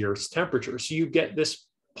increases the Earth's temperature. So you get this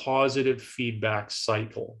positive feedback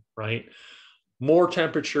cycle, right? More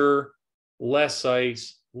temperature, less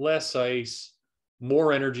ice,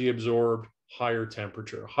 more energy absorbed, higher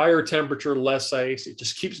temperature, less ice. It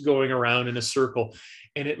just keeps going around in a circle,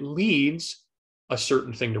 and it leads a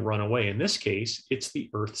certain thing to run away. In this case, it's the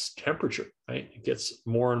Earth's temperature, right? It gets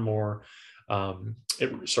more and more,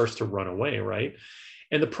 it starts to run away, right?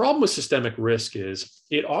 And the problem with systemic risk is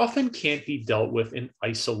it often can't be dealt with in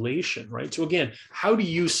isolation, right? So again, how do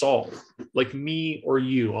you solve, like me or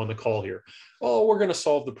you on the call here? Oh, we're going to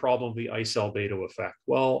solve the problem of the ice albedo effect.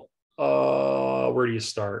 Well, where do you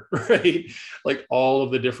start, right? Like all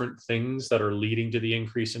of the different things that are leading to the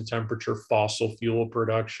increase in temperature: fossil fuel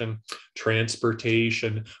production,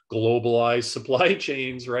 transportation, globalized supply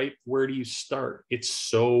chains, right? Where do you start? It's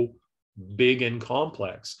so big and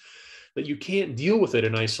complex that you can't deal with it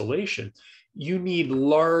in isolation. You need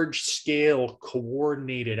large-scale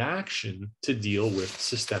coordinated action to deal with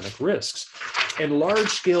systemic risks. And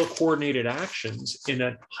large-scale coordinated actions in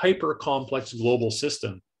a hyper-complex global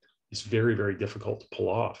system is very, very difficult to pull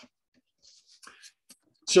off.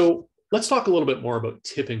 So let's talk a little bit more about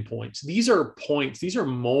tipping points. These are points, these are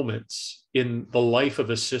moments in the life of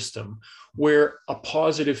a system where a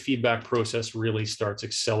positive feedback process really starts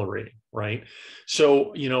accelerating, right?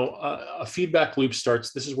 So, you know, a feedback loop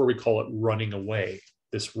starts, this is where we call it running away,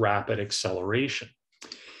 this rapid acceleration.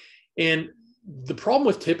 And the problem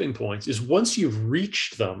with tipping points is once you've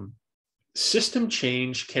reached them, system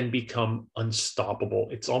change can become unstoppable.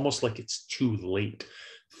 It's almost like it's too late.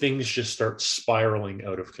 Things just start spiraling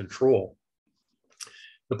out of control.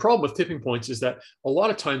 The problem with tipping points is that a lot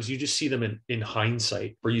of times you just see them in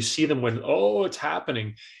hindsight, or you see them when, oh, it's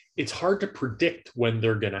happening. It's hard to predict when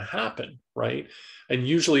they're going to happen, right? And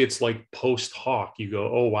usually it's like post hoc. You go,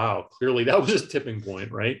 oh, wow, clearly that was a tipping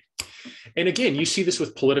point, right? And again, you see this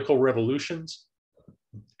with political revolutions,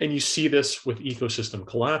 and you see this with ecosystem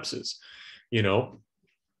collapses. You know,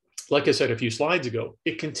 like I said a few slides ago,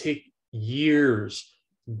 it can take years,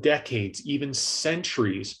 decades, even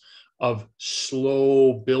centuries of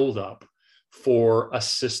slow buildup for a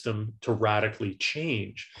system to radically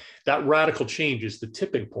change. That radical change is the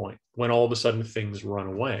tipping point when all of a sudden things run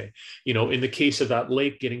away. You know, in the case of that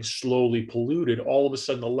lake getting slowly polluted, all of a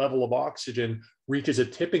sudden the level of oxygen reaches a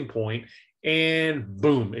tipping point and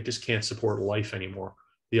boom, it just can't support life anymore.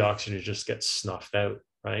 The oxygen just gets snuffed out,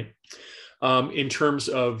 right? In terms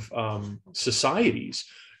of societies,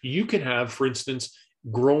 you can have, for instance,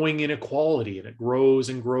 growing inequality, and it grows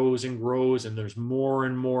and grows and grows, and there's more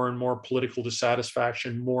and more and more political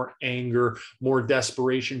dissatisfaction, more anger, more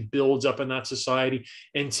desperation builds up in that society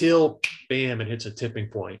until, bam, it hits a tipping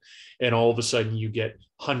point. And all of a sudden you get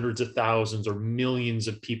hundreds of thousands or millions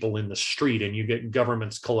of people in the street, and you get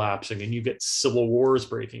governments collapsing, and you get civil wars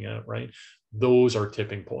breaking out, right? Those are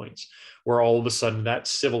tipping points where all of a sudden that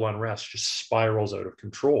civil unrest just spirals out of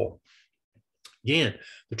control. Again,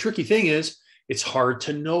 the tricky thing is it's hard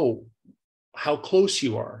to know how close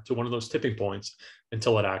you are to one of those tipping points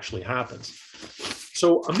until it actually happens.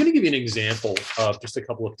 So I'm going to give you an example of just a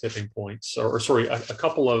couple of tipping points, or sorry, a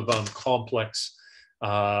couple of complex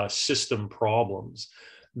system problems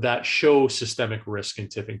that show systemic risk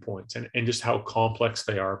and tipping points, and just how complex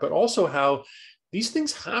they are, but also how these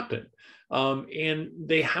things happen. And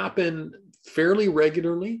they happen fairly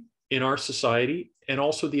regularly in our society, and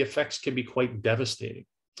also the effects can be quite devastating.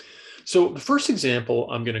 So the first example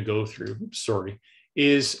I'm going to go through,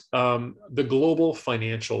 is the global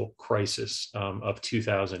financial crisis of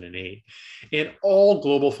 2008. And all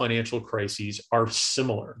global financial crises are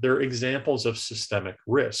similar. They're examples of systemic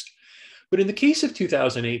risk. But in the case of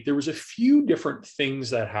 2008, there was a few different things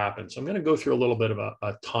that happened. So I'm going to go through a little bit of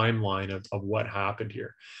a timeline of what happened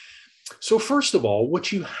here. So first of all,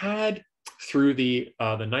 what you had through the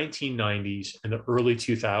 1990s and the early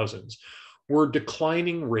 2000s were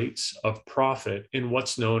declining rates of profit in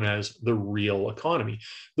what's known as the real economy.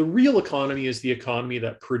 The real economy is the economy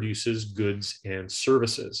that produces goods and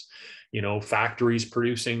services. Factories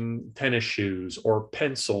producing tennis shoes or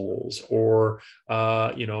pencils or,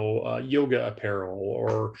 yoga apparel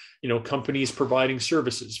or, companies providing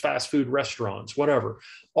services, fast food restaurants, whatever.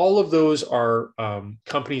 All of those are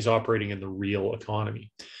companies operating in the real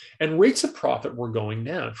economy. And rates of profit were going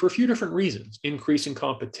down for a few different reasons: increasing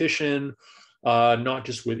competition, not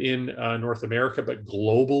just within North America, but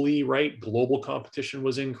globally, right? Global competition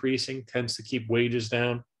was increasing, tends to keep wages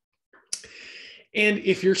down. And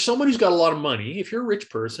if you're someone who's got a lot of money, if you're a rich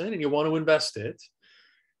person and you want to invest it,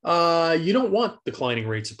 you don't want declining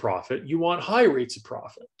rates of profit. You want high rates of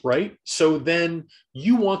profit, right? So then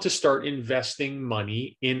you want to start investing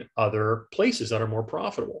money in other places that are more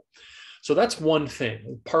profitable. So that's one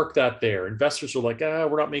thing. Park that there. Investors are like,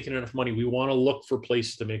 we're not making enough money. We want to look for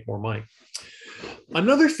places to make more money.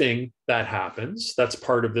 Another thing that happens, that's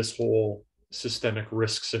part of this whole systemic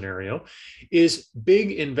risk scenario, is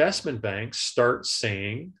big investment banks start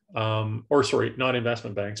saying, not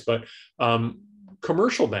investment banks, but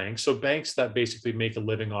commercial banks, so banks that basically make a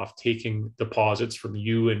living off taking deposits from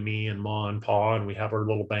you and me and ma and pa, and we have our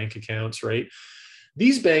little bank accounts, right?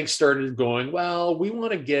 These banks started going, well, we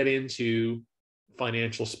want to get into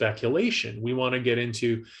financial speculation. We want to get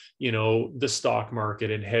into, the stock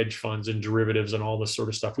market and hedge funds and derivatives and all this sort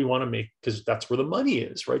of stuff. We want to make, because that's where the money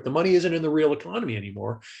is, right? The money isn't in the real economy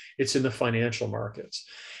anymore. It's in the financial markets.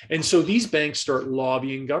 And so these banks start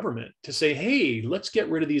lobbying government to say, hey, let's get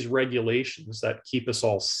rid of these regulations that keep us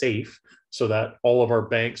all safe so that all of our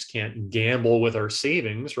banks can't gamble with our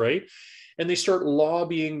savings, right? And they start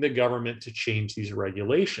lobbying the government to change these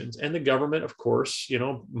regulations. And the government, of course,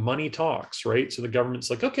 money talks, right? So the government's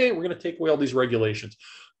like, okay, we're going to take away all these regulations.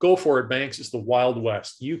 Go for it, banks. It's the Wild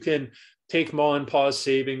West. You can take ma and pa's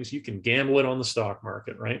savings. You can gamble it on the stock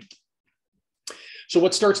market, right? So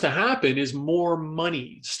what starts to happen is more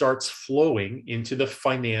money starts flowing into the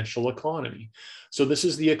financial economy. So this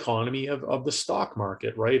is the economy of the stock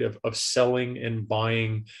market, right? Of selling and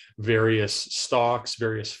buying various stocks,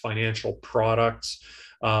 various financial products,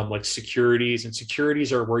 like securities. And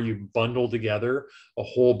securities are where you bundle together a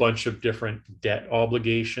whole bunch of different debt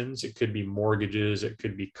obligations. It could be mortgages, it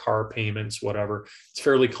could be car payments, whatever. It's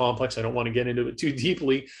fairly complex. I don't want to get into it too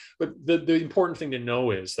deeply, but the important thing to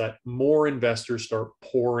know is that more investors start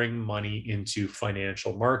pouring money into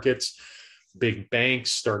financial markets. Big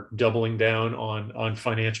banks start doubling down on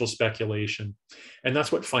financial speculation. And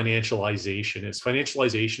that's what financialization is.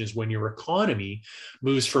 Financialization is when your economy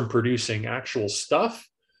moves from producing actual stuff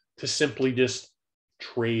to simply just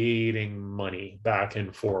trading money back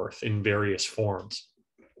and forth in various forms.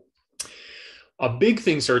 A big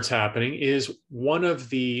thing starts happening is one of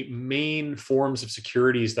the main forms of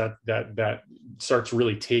securities that starts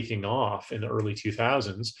really taking off in the early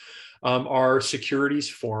 2000s are securities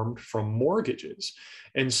formed from mortgages.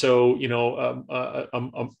 And so,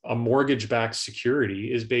 a mortgage-backed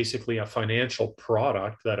security is basically a financial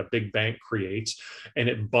product that a big bank creates, and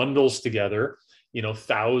it bundles together,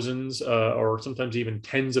 thousands or sometimes even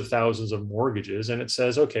tens of thousands of mortgages. And it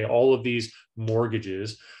says, okay, all of these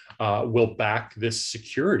mortgages will back this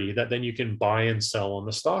security that then you can buy and sell on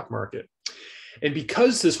the stock market. And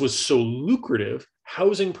because this was so lucrative,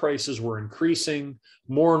 housing prices were increasing,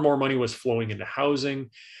 more and more money was flowing into housing.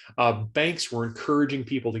 Banks were encouraging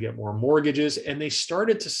people to get more mortgages. And they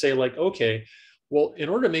started to say, like, okay, well, in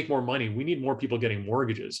order to make more money, we need more people getting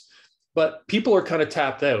mortgages. But people are kind of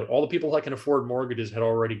tapped out. All the people that can afford mortgages had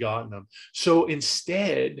already gotten them. So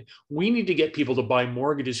instead, we need to get people to buy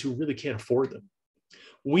mortgages who really can't afford them.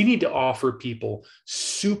 We need to offer people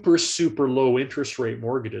super, super low interest rate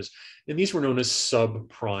mortgages. And these were known as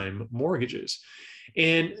subprime mortgages.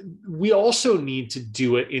 And we also need to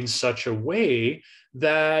do it in such a way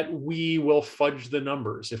that we will fudge the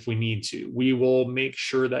numbers if we need to. We will make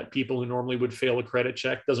sure that people who normally would fail a credit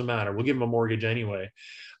check, doesn't matter, we'll give them a mortgage anyway.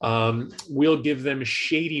 We'll give them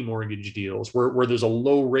shady mortgage deals where there's a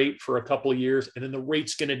low rate for a couple of years and then the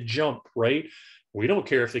rate's going to jump, right? We don't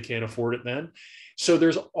care if they can't afford it then. So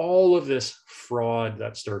there's all of this fraud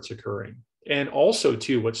that starts occurring. And also,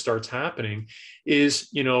 too, what starts happening is,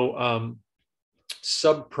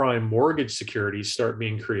 subprime mortgage securities start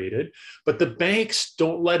being created, but the banks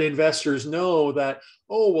don't let investors know that,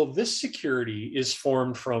 oh, well, this security is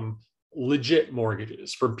formed from legit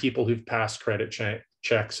mortgages from people who've passed credit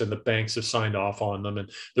checks and the banks have signed off on them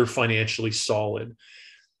and they're financially solid.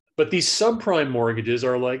 But these subprime mortgages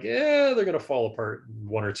are like, they're going to fall apart in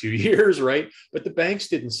 1 or 2 years, right? But the banks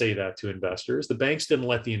didn't say that to investors. The banks didn't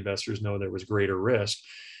let the investors know there was greater risk.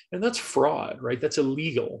 And that's fraud, right? That's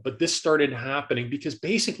illegal. But this started happening because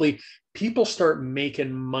basically people start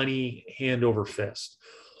making money hand over fist.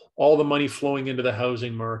 All the money flowing into the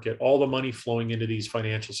housing market, all the money flowing into these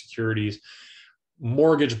financial securities.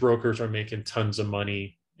 Mortgage brokers are making tons of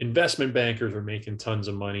money. Investment bankers are making tons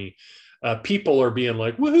of money. People are being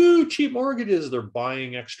like, woohoo, cheap mortgages. They're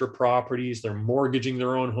buying extra properties. They're mortgaging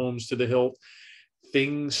their own homes to the hilt.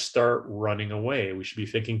 Things start running away. We should be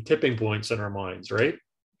thinking tipping points in our minds, right?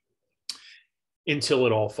 Until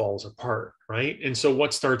it all falls apart, right? And so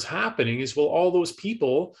what starts happening is, well, all those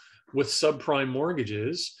people with subprime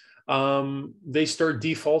mortgages, they start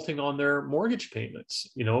defaulting on their mortgage payments.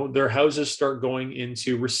 Their houses start going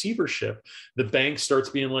into receivership. The bank starts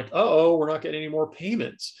being like, oh, we're not getting any more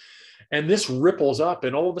payments. And this ripples up,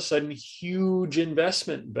 and all of a sudden, huge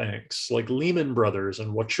investment banks like Lehman Brothers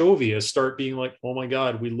and Wachovia start being like, oh my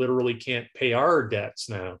God, we literally can't pay our debts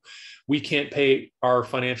now. We can't pay our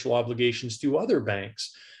financial obligations to other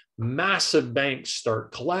banks. Massive banks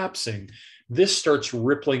start collapsing. This starts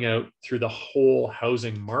rippling out through the whole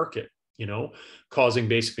housing market, causing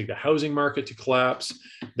basically the housing market to collapse.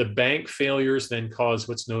 The bank failures then cause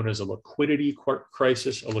what's known as a liquidity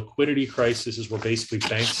crisis. A liquidity crisis is where basically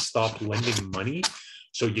banks stop lending money.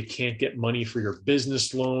 So you can't get money for your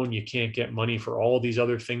business loan. You can't get money for all of these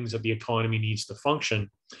other things that the economy needs to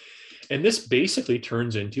function. And this basically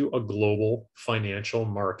turns into a global financial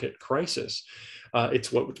market crisis.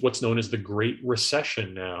 It's what's known as the Great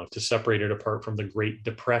Recession now, to separate it apart from the Great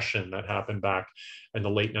Depression that happened back in the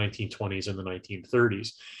late 1920s and the 1930s.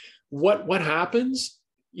 What happens?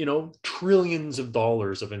 Trillions of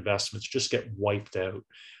dollars of investments just get wiped out.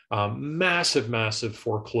 Massive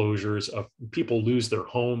foreclosures. Of people lose their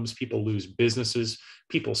homes, people lose businesses,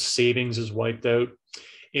 people's savings is wiped out.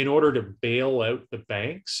 In order to bail out the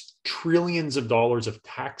banks, trillions of dollars of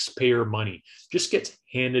taxpayer money just gets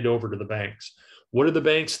handed over to the banks. What do the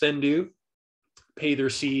banks then do? Pay their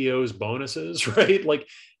CEOs bonuses, right? Like,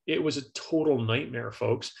 it was a total nightmare,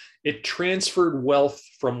 folks. It transferred wealth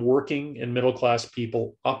from working and middle-class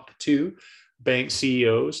people up to bank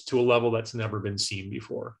CEOs to a level that's never been seen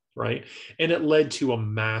before, right? And it led to a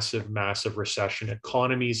massive recession,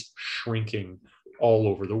 economies shrinking all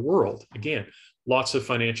over the world. Again, lots of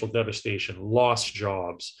financial devastation, lost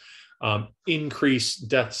jobs, increased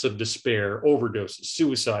deaths of despair, overdoses,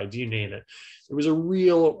 suicides, you name it. It was a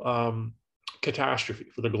real catastrophe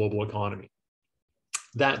for the global economy.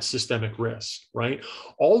 That's systemic risk, right?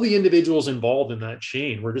 All the individuals involved in that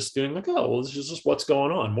chain were just doing like, oh, well, this is just what's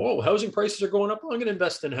going on. Whoa, housing prices are going up. I'm going to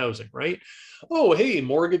invest in housing, right? Oh, hey,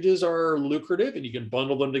 mortgages are lucrative and you can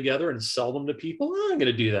bundle them together and sell them to people. Oh, I'm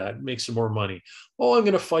going to do that, make some more money. Oh, I'm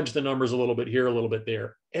going to fudge the numbers a little bit here, a little bit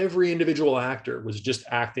there. Every individual actor was just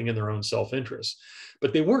acting in their own self-interest,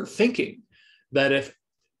 but they weren't thinking that if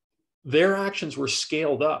their actions were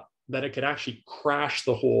scaled up, that it could actually crash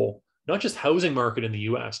the whole, not just housing market in the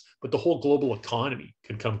US, but the whole global economy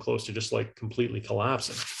could come close to just like completely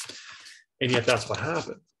collapsing. And yet that's what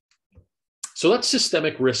happened. So that's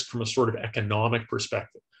systemic risk from a sort of economic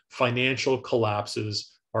perspective. Financial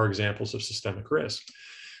collapses are examples of systemic risk.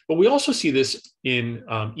 But we also see this in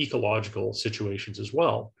ecological situations as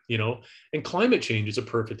well, and climate change is a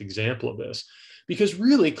perfect example of this, because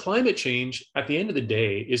really climate change at the end of the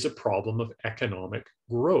day is a problem of economic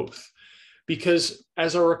growth. Because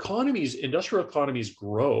as our economies, industrial economies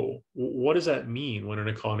grow, what does that mean when an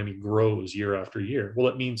economy grows year after year? Well,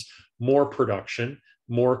 it means more production,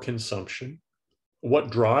 more consumption. What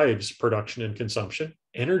drives production and consumption?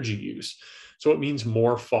 Energy use. So it means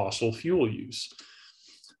more fossil fuel use.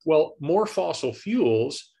 Well, more fossil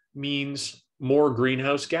fuels means more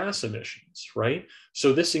greenhouse gas emissions, right?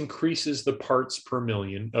 So this increases the parts per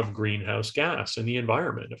million of greenhouse gas in the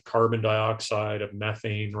environment, of carbon dioxide, of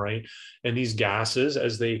methane, right? And these gases,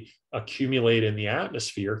 as they accumulate in the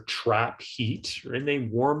atmosphere, trap heat and they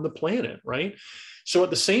warm the planet, right? So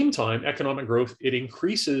at the same time, economic growth, it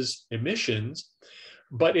increases emissions,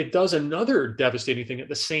 but it does another devastating thing at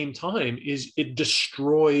the same time, is it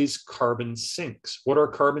destroys carbon sinks. What are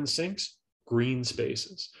carbon sinks? Green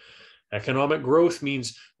spaces. Economic growth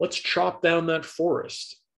means let's chop down that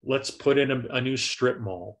forest. Let's put in a new strip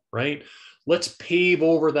mall, right? Let's pave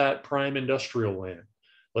over that prime industrial land.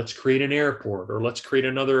 Let's create an airport, or let's create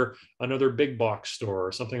another big box store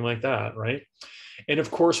or something like that, right? And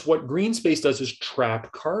of course, what green space does is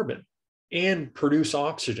trap carbon and produce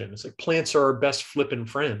oxygen. It's like plants are our best flipping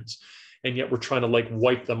friends, and yet we're trying to like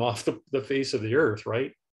wipe them off the face of the earth,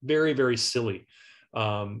 right? Very, very silly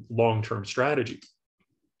long-term strategy.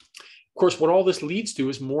 Of course, what all this leads to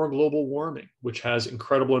is more global warming, which has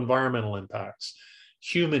incredible environmental impacts.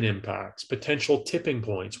 human impacts, potential tipping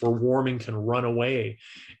points where warming can run away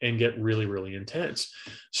and get really, really intense.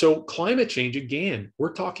 So climate change, again,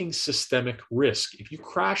 we're talking systemic risk. If you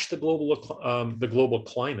crash the global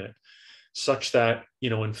climate such that,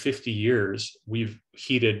 in 50 years, we've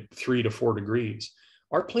heated 3 to 4 degrees,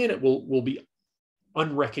 our planet will be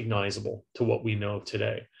unrecognizable to what we know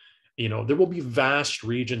today. There will be vast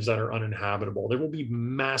regions that are uninhabitable. There will be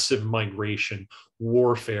massive migration,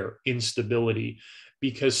 warfare, instability,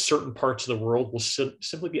 because certain parts of the world will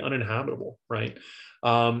simply be uninhabitable, right?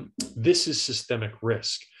 This is systemic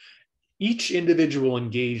risk. Each individual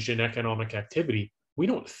engaged in economic activity, we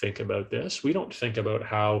don't think about this. We don't think about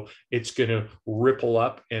how it's going to ripple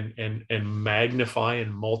up and magnify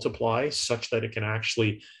and multiply such that it can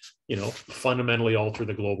actually, fundamentally alter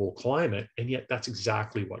the global climate. And yet that's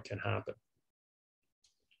exactly what can happen.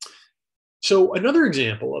 So another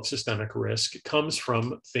example of systemic risk comes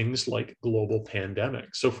from things like global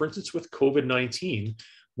pandemics. So for instance, with COVID-19,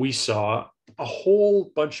 we saw a whole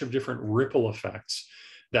bunch of different ripple effects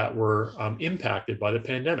that were impacted by the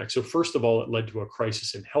pandemic. So first of all, it led to a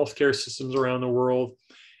crisis in healthcare systems around the world.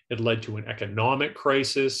 It led to an economic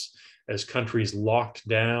crisis as countries locked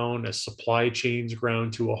down, as supply chains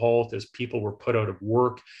ground to a halt, as people were put out of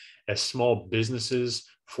work, as small businesses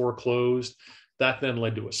foreclosed. That then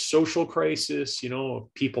led to a social crisis,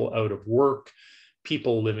 of people out of work,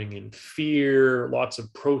 people living in fear, lots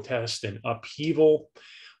of protest and upheaval,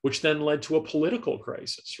 which then led to a political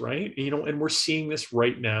crisis, right? And we're seeing this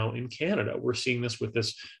right now in Canada. We're seeing this with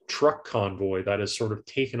this truck convoy that has sort of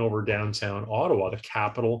taken over downtown Ottawa, the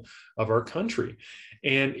capital of our country.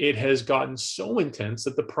 And it has gotten so intense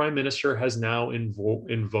that the Prime Minister has now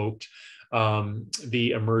invoked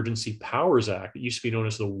the Emergency Powers Act. It used to be known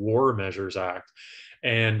as the War Measures Act.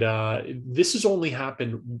 And this has only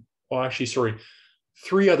happened,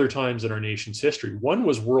 three other times in our nation's history. One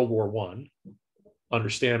was World War I,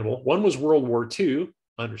 understandable. One was World War II,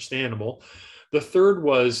 understandable. The third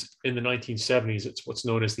was in the 1970s. It's what's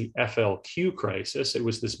known as the FLQ crisis. It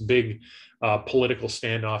was this big political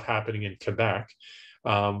standoff happening in Quebec,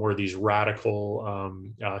 where these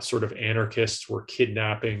radical sort of anarchists were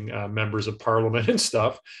kidnapping members of parliament and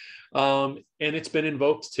stuff. And it's been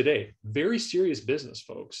invoked today. Very serious business,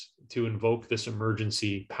 folks, to invoke this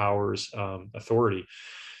emergency powers authority.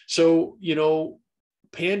 So,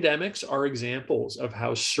 pandemics are examples of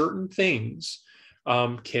how certain things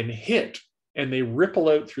can hit and they ripple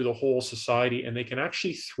out through the whole society, and they can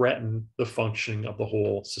actually threaten the functioning of the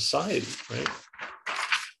whole society, right?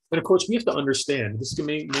 And of course, we have to understand, this is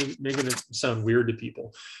going to sound weird to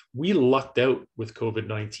people. We lucked out with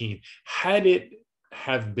COVID-19. Had it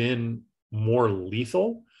have been more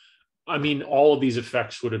lethal, all of these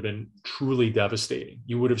effects would have been truly devastating.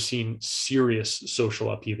 You would have seen serious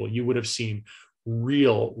social upheaval. You would have seen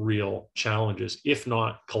real challenges, if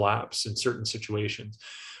not collapse in certain situations.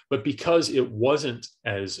 But because it wasn't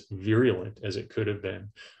as virulent as it could have been,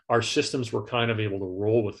 our systems were kind of able to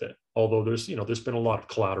roll with it. Although there's been a lot of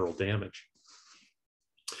collateral damage.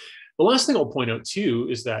 The last thing I'll point out too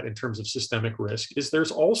is that in terms of systemic risk, is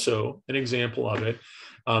there's also an example of it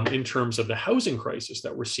in terms of the housing crisis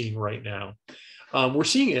that we're seeing right now. We're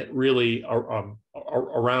seeing it really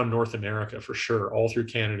around North America for sure, all through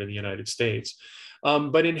Canada and the United States.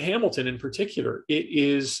 But in Hamilton in particular, it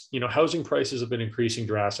is, housing prices have been increasing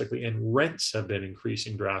drastically and rents have been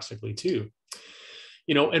increasing drastically too.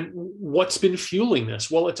 And what's been fueling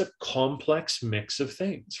this? Well, it's a complex mix of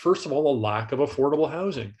things. First of all, a lack of affordable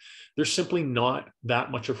housing. There's simply not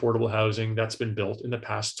that much affordable housing that's been built in the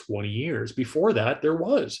past 20 years. Before that, there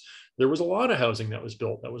was a lot of housing that was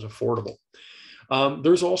built that was affordable.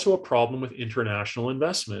 There's also a problem with international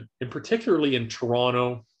investment, and particularly in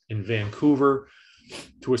Toronto, in Vancouver,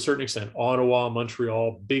 to a certain extent, Ottawa,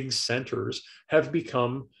 Montreal, big centers have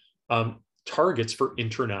become targets for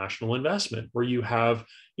international investment, where you have,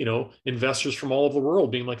 investors from all over the world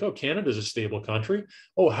being like, oh, Canada's a stable country.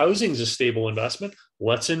 Oh, housing's a stable investment.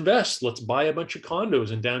 Let's invest. Let's buy a bunch of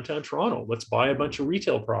condos in downtown Toronto. Let's buy a bunch of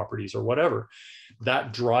retail properties or whatever.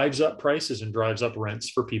 That drives up prices and drives up rents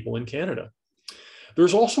for people in Canada.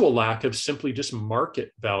 There's also a lack of simply just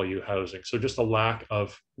market value housing. So just a lack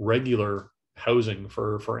of regular housing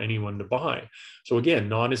for anyone to buy. So again,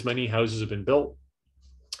 not as many houses have been built.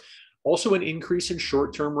 Also an increase in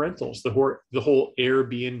short-term rentals, the whole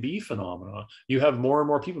Airbnb phenomena. You have more and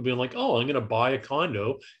more people being like, oh, I'm going to buy a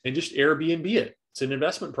condo and just Airbnb it. It's an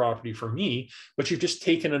investment property for me, but you've just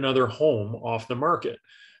taken another home off the market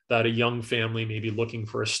that a young family maybe looking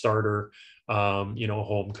for a starter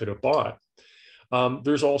home could have bought.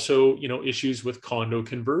 There's also, issues with condo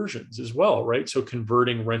conversions as well, right? So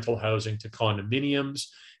converting rental housing to condominiums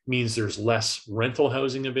means there's less rental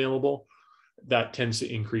housing available. That tends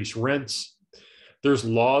to increase rents. There's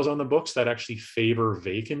laws on the books that actually favor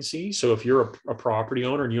vacancy. So if you're a property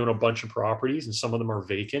owner and you own a bunch of properties and some of them are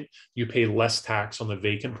vacant, you pay less tax on the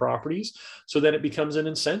vacant properties. So then it becomes an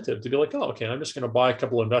incentive to be like, oh, okay, I'm just going to buy a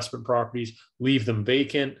couple of investment properties, leave them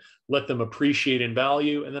vacant, let them appreciate in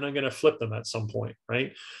value, and then I'm going to flip them at some point,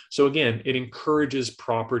 right? So again, it encourages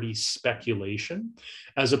property speculation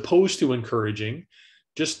as opposed to encouraging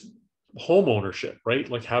just home ownership, right?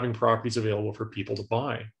 Like having properties available for people to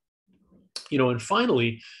buy. And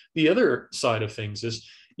finally, the other side of things is,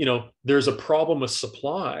 there's a problem with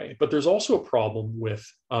supply, but there's also a problem with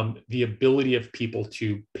the ability of people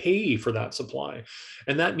to pay for that supply.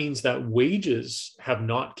 And that means that wages have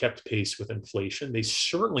not kept pace with inflation. They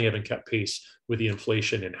certainly haven't kept pace with the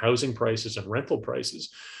inflation in housing prices and rental prices.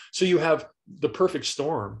 So you have the perfect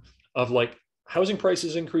storm of like housing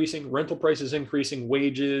prices increasing, rental prices increasing,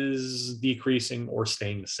 wages decreasing or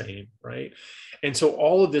staying the same, right? And so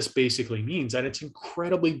all of this basically means that it's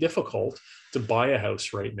incredibly difficult to buy a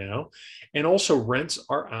house right now. And also rents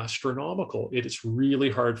are astronomical. It is really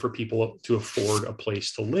hard for people to afford a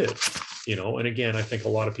place to live, and again, I think a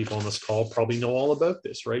lot of people on this call probably know all about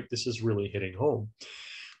this, right? This is really hitting home.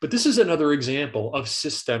 But this is another example of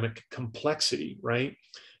systemic complexity, right?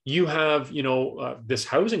 You have, this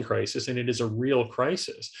housing crisis, and it is a real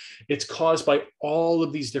crisis. It's caused by all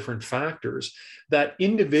of these different factors that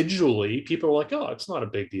individually people are like, oh, it's not a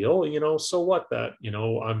big deal, so what that,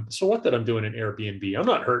 I'm doing an Airbnb. I'm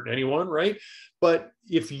not hurting anyone, right? But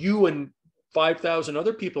if you and 5,000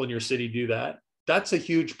 other people in your city do that, that's a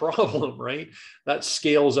huge problem, right? That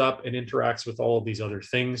scales up and interacts with all of these other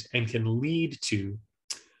things and can lead to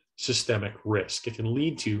systemic risk. It can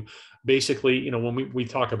lead to basically, when we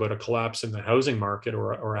talk about a collapse in the housing market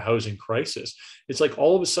or a housing crisis, it's like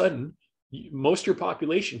all of a sudden, most of your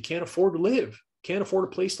population can't afford to live, can't afford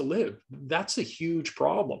a place to live. That's a huge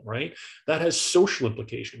problem, right? That has social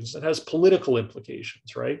implications. That has political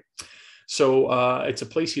implications, right? So it's a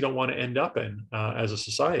place you don't want to end up in as a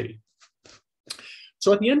society.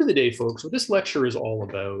 So at the end of the day, folks, what this lecture is all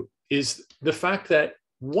about is the fact that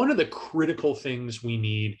one of the critical things we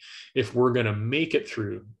need if we're going to make it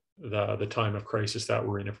through the time of crisis that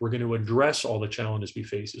we're in, if we're going to address all the challenges we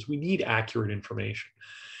face, is we need accurate information.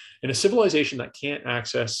 In a civilization that can't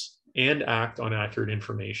access and act on accurate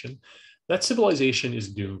information, that civilization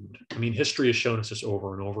is doomed. I mean, history has shown us this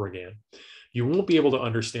over and over again. You won't be able to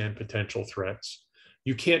understand potential threats.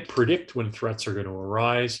 You can't predict when threats are going to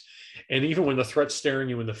arise. And even when the threat's staring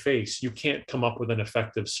you in the face, you can't come up with an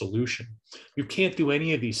effective solution. You can't do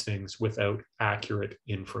any of these things without accurate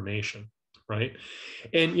information, right?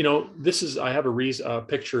 And, I have a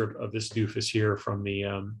picture of this doofus here from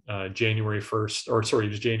the January 1st, or sorry, it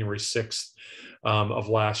was January 6th of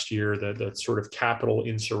last year, the sort of Capitol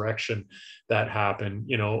insurrection that happened,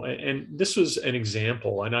 and this was an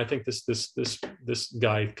example. And I think this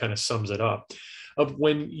guy kind of sums it up, of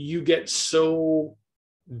when you get so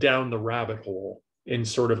down the rabbit hole in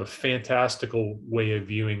sort of a fantastical way of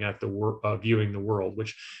viewing the world,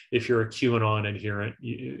 which if you're a QAnon adherent,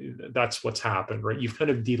 that's what's happened, right? You've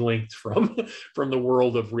kind of delinked from the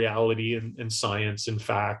world of reality and science and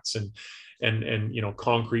facts and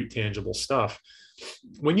concrete, tangible stuff.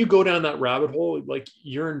 When you go down that rabbit hole, like,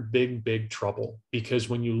 you're in big trouble, because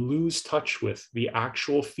when you lose touch with the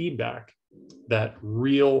actual feedback that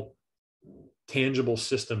real tangible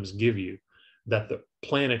systems give you, that the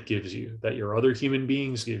planet gives you, that your other human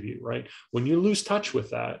beings give you, right? When you lose touch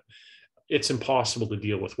with that, it's impossible to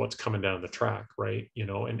deal with what's coming down the track, right?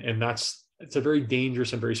 And it's a very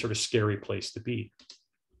dangerous and very sort of scary place to be.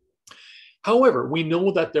 However, we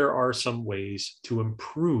know that there are some ways to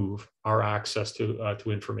improve our access to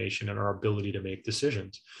information and our ability to make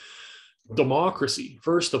decisions. Democracy,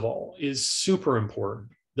 first of all, is super important.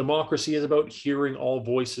 Democracy is about hearing all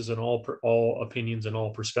voices and all opinions and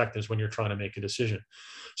all perspectives when you're trying to make a decision.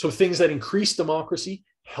 So things that increase democracy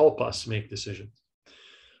help us make decisions.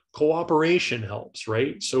 Cooperation helps,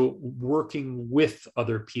 right? So working with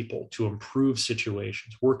other people to improve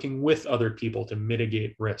situations, working with other people to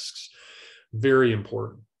mitigate risks, very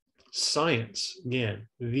important. Science, again,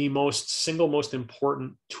 the single most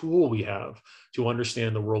important tool we have to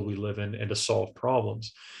understand the world we live in and to solve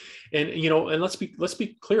problems. And and let's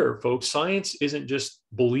be clear, folks. Science isn't just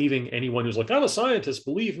believing anyone who's like, I'm a scientist,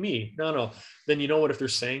 believe me. No. Then you know what? If they're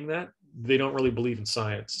saying that, they don't really believe in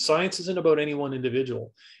science. Science isn't about any one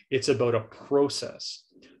individual. It's about a process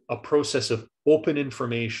of open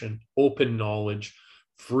information, open knowledge,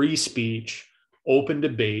 free speech, open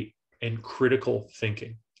debate, and critical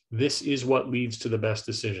thinking. This is what leads to the best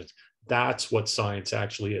decisions. That's what science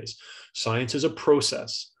actually is. Science is a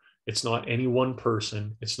process. It's not any one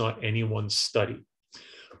person. It's not any one study.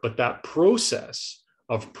 But that process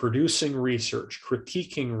of producing research,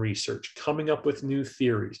 critiquing research, coming up with new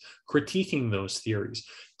theories, critiquing those theories,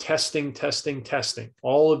 testing,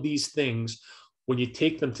 all of these things, when you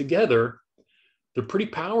take them together, they're pretty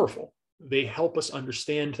powerful. They help us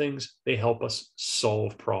understand things. They help us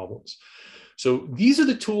solve problems. So these are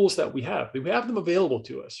the tools that we have. We have them available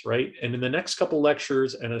to us, right? And in the next couple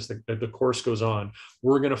lectures, and as the course goes on,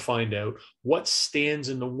 we're going to find out what stands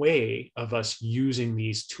in the way of us using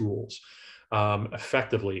these tools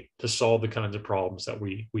effectively to solve the kinds of problems that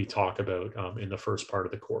we talk about in the first part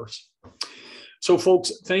of the course. So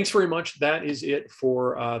folks, thanks very much. That is it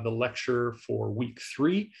for the lecture for week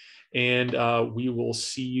 3. And we will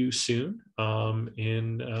see you soon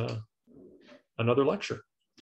in another lecture.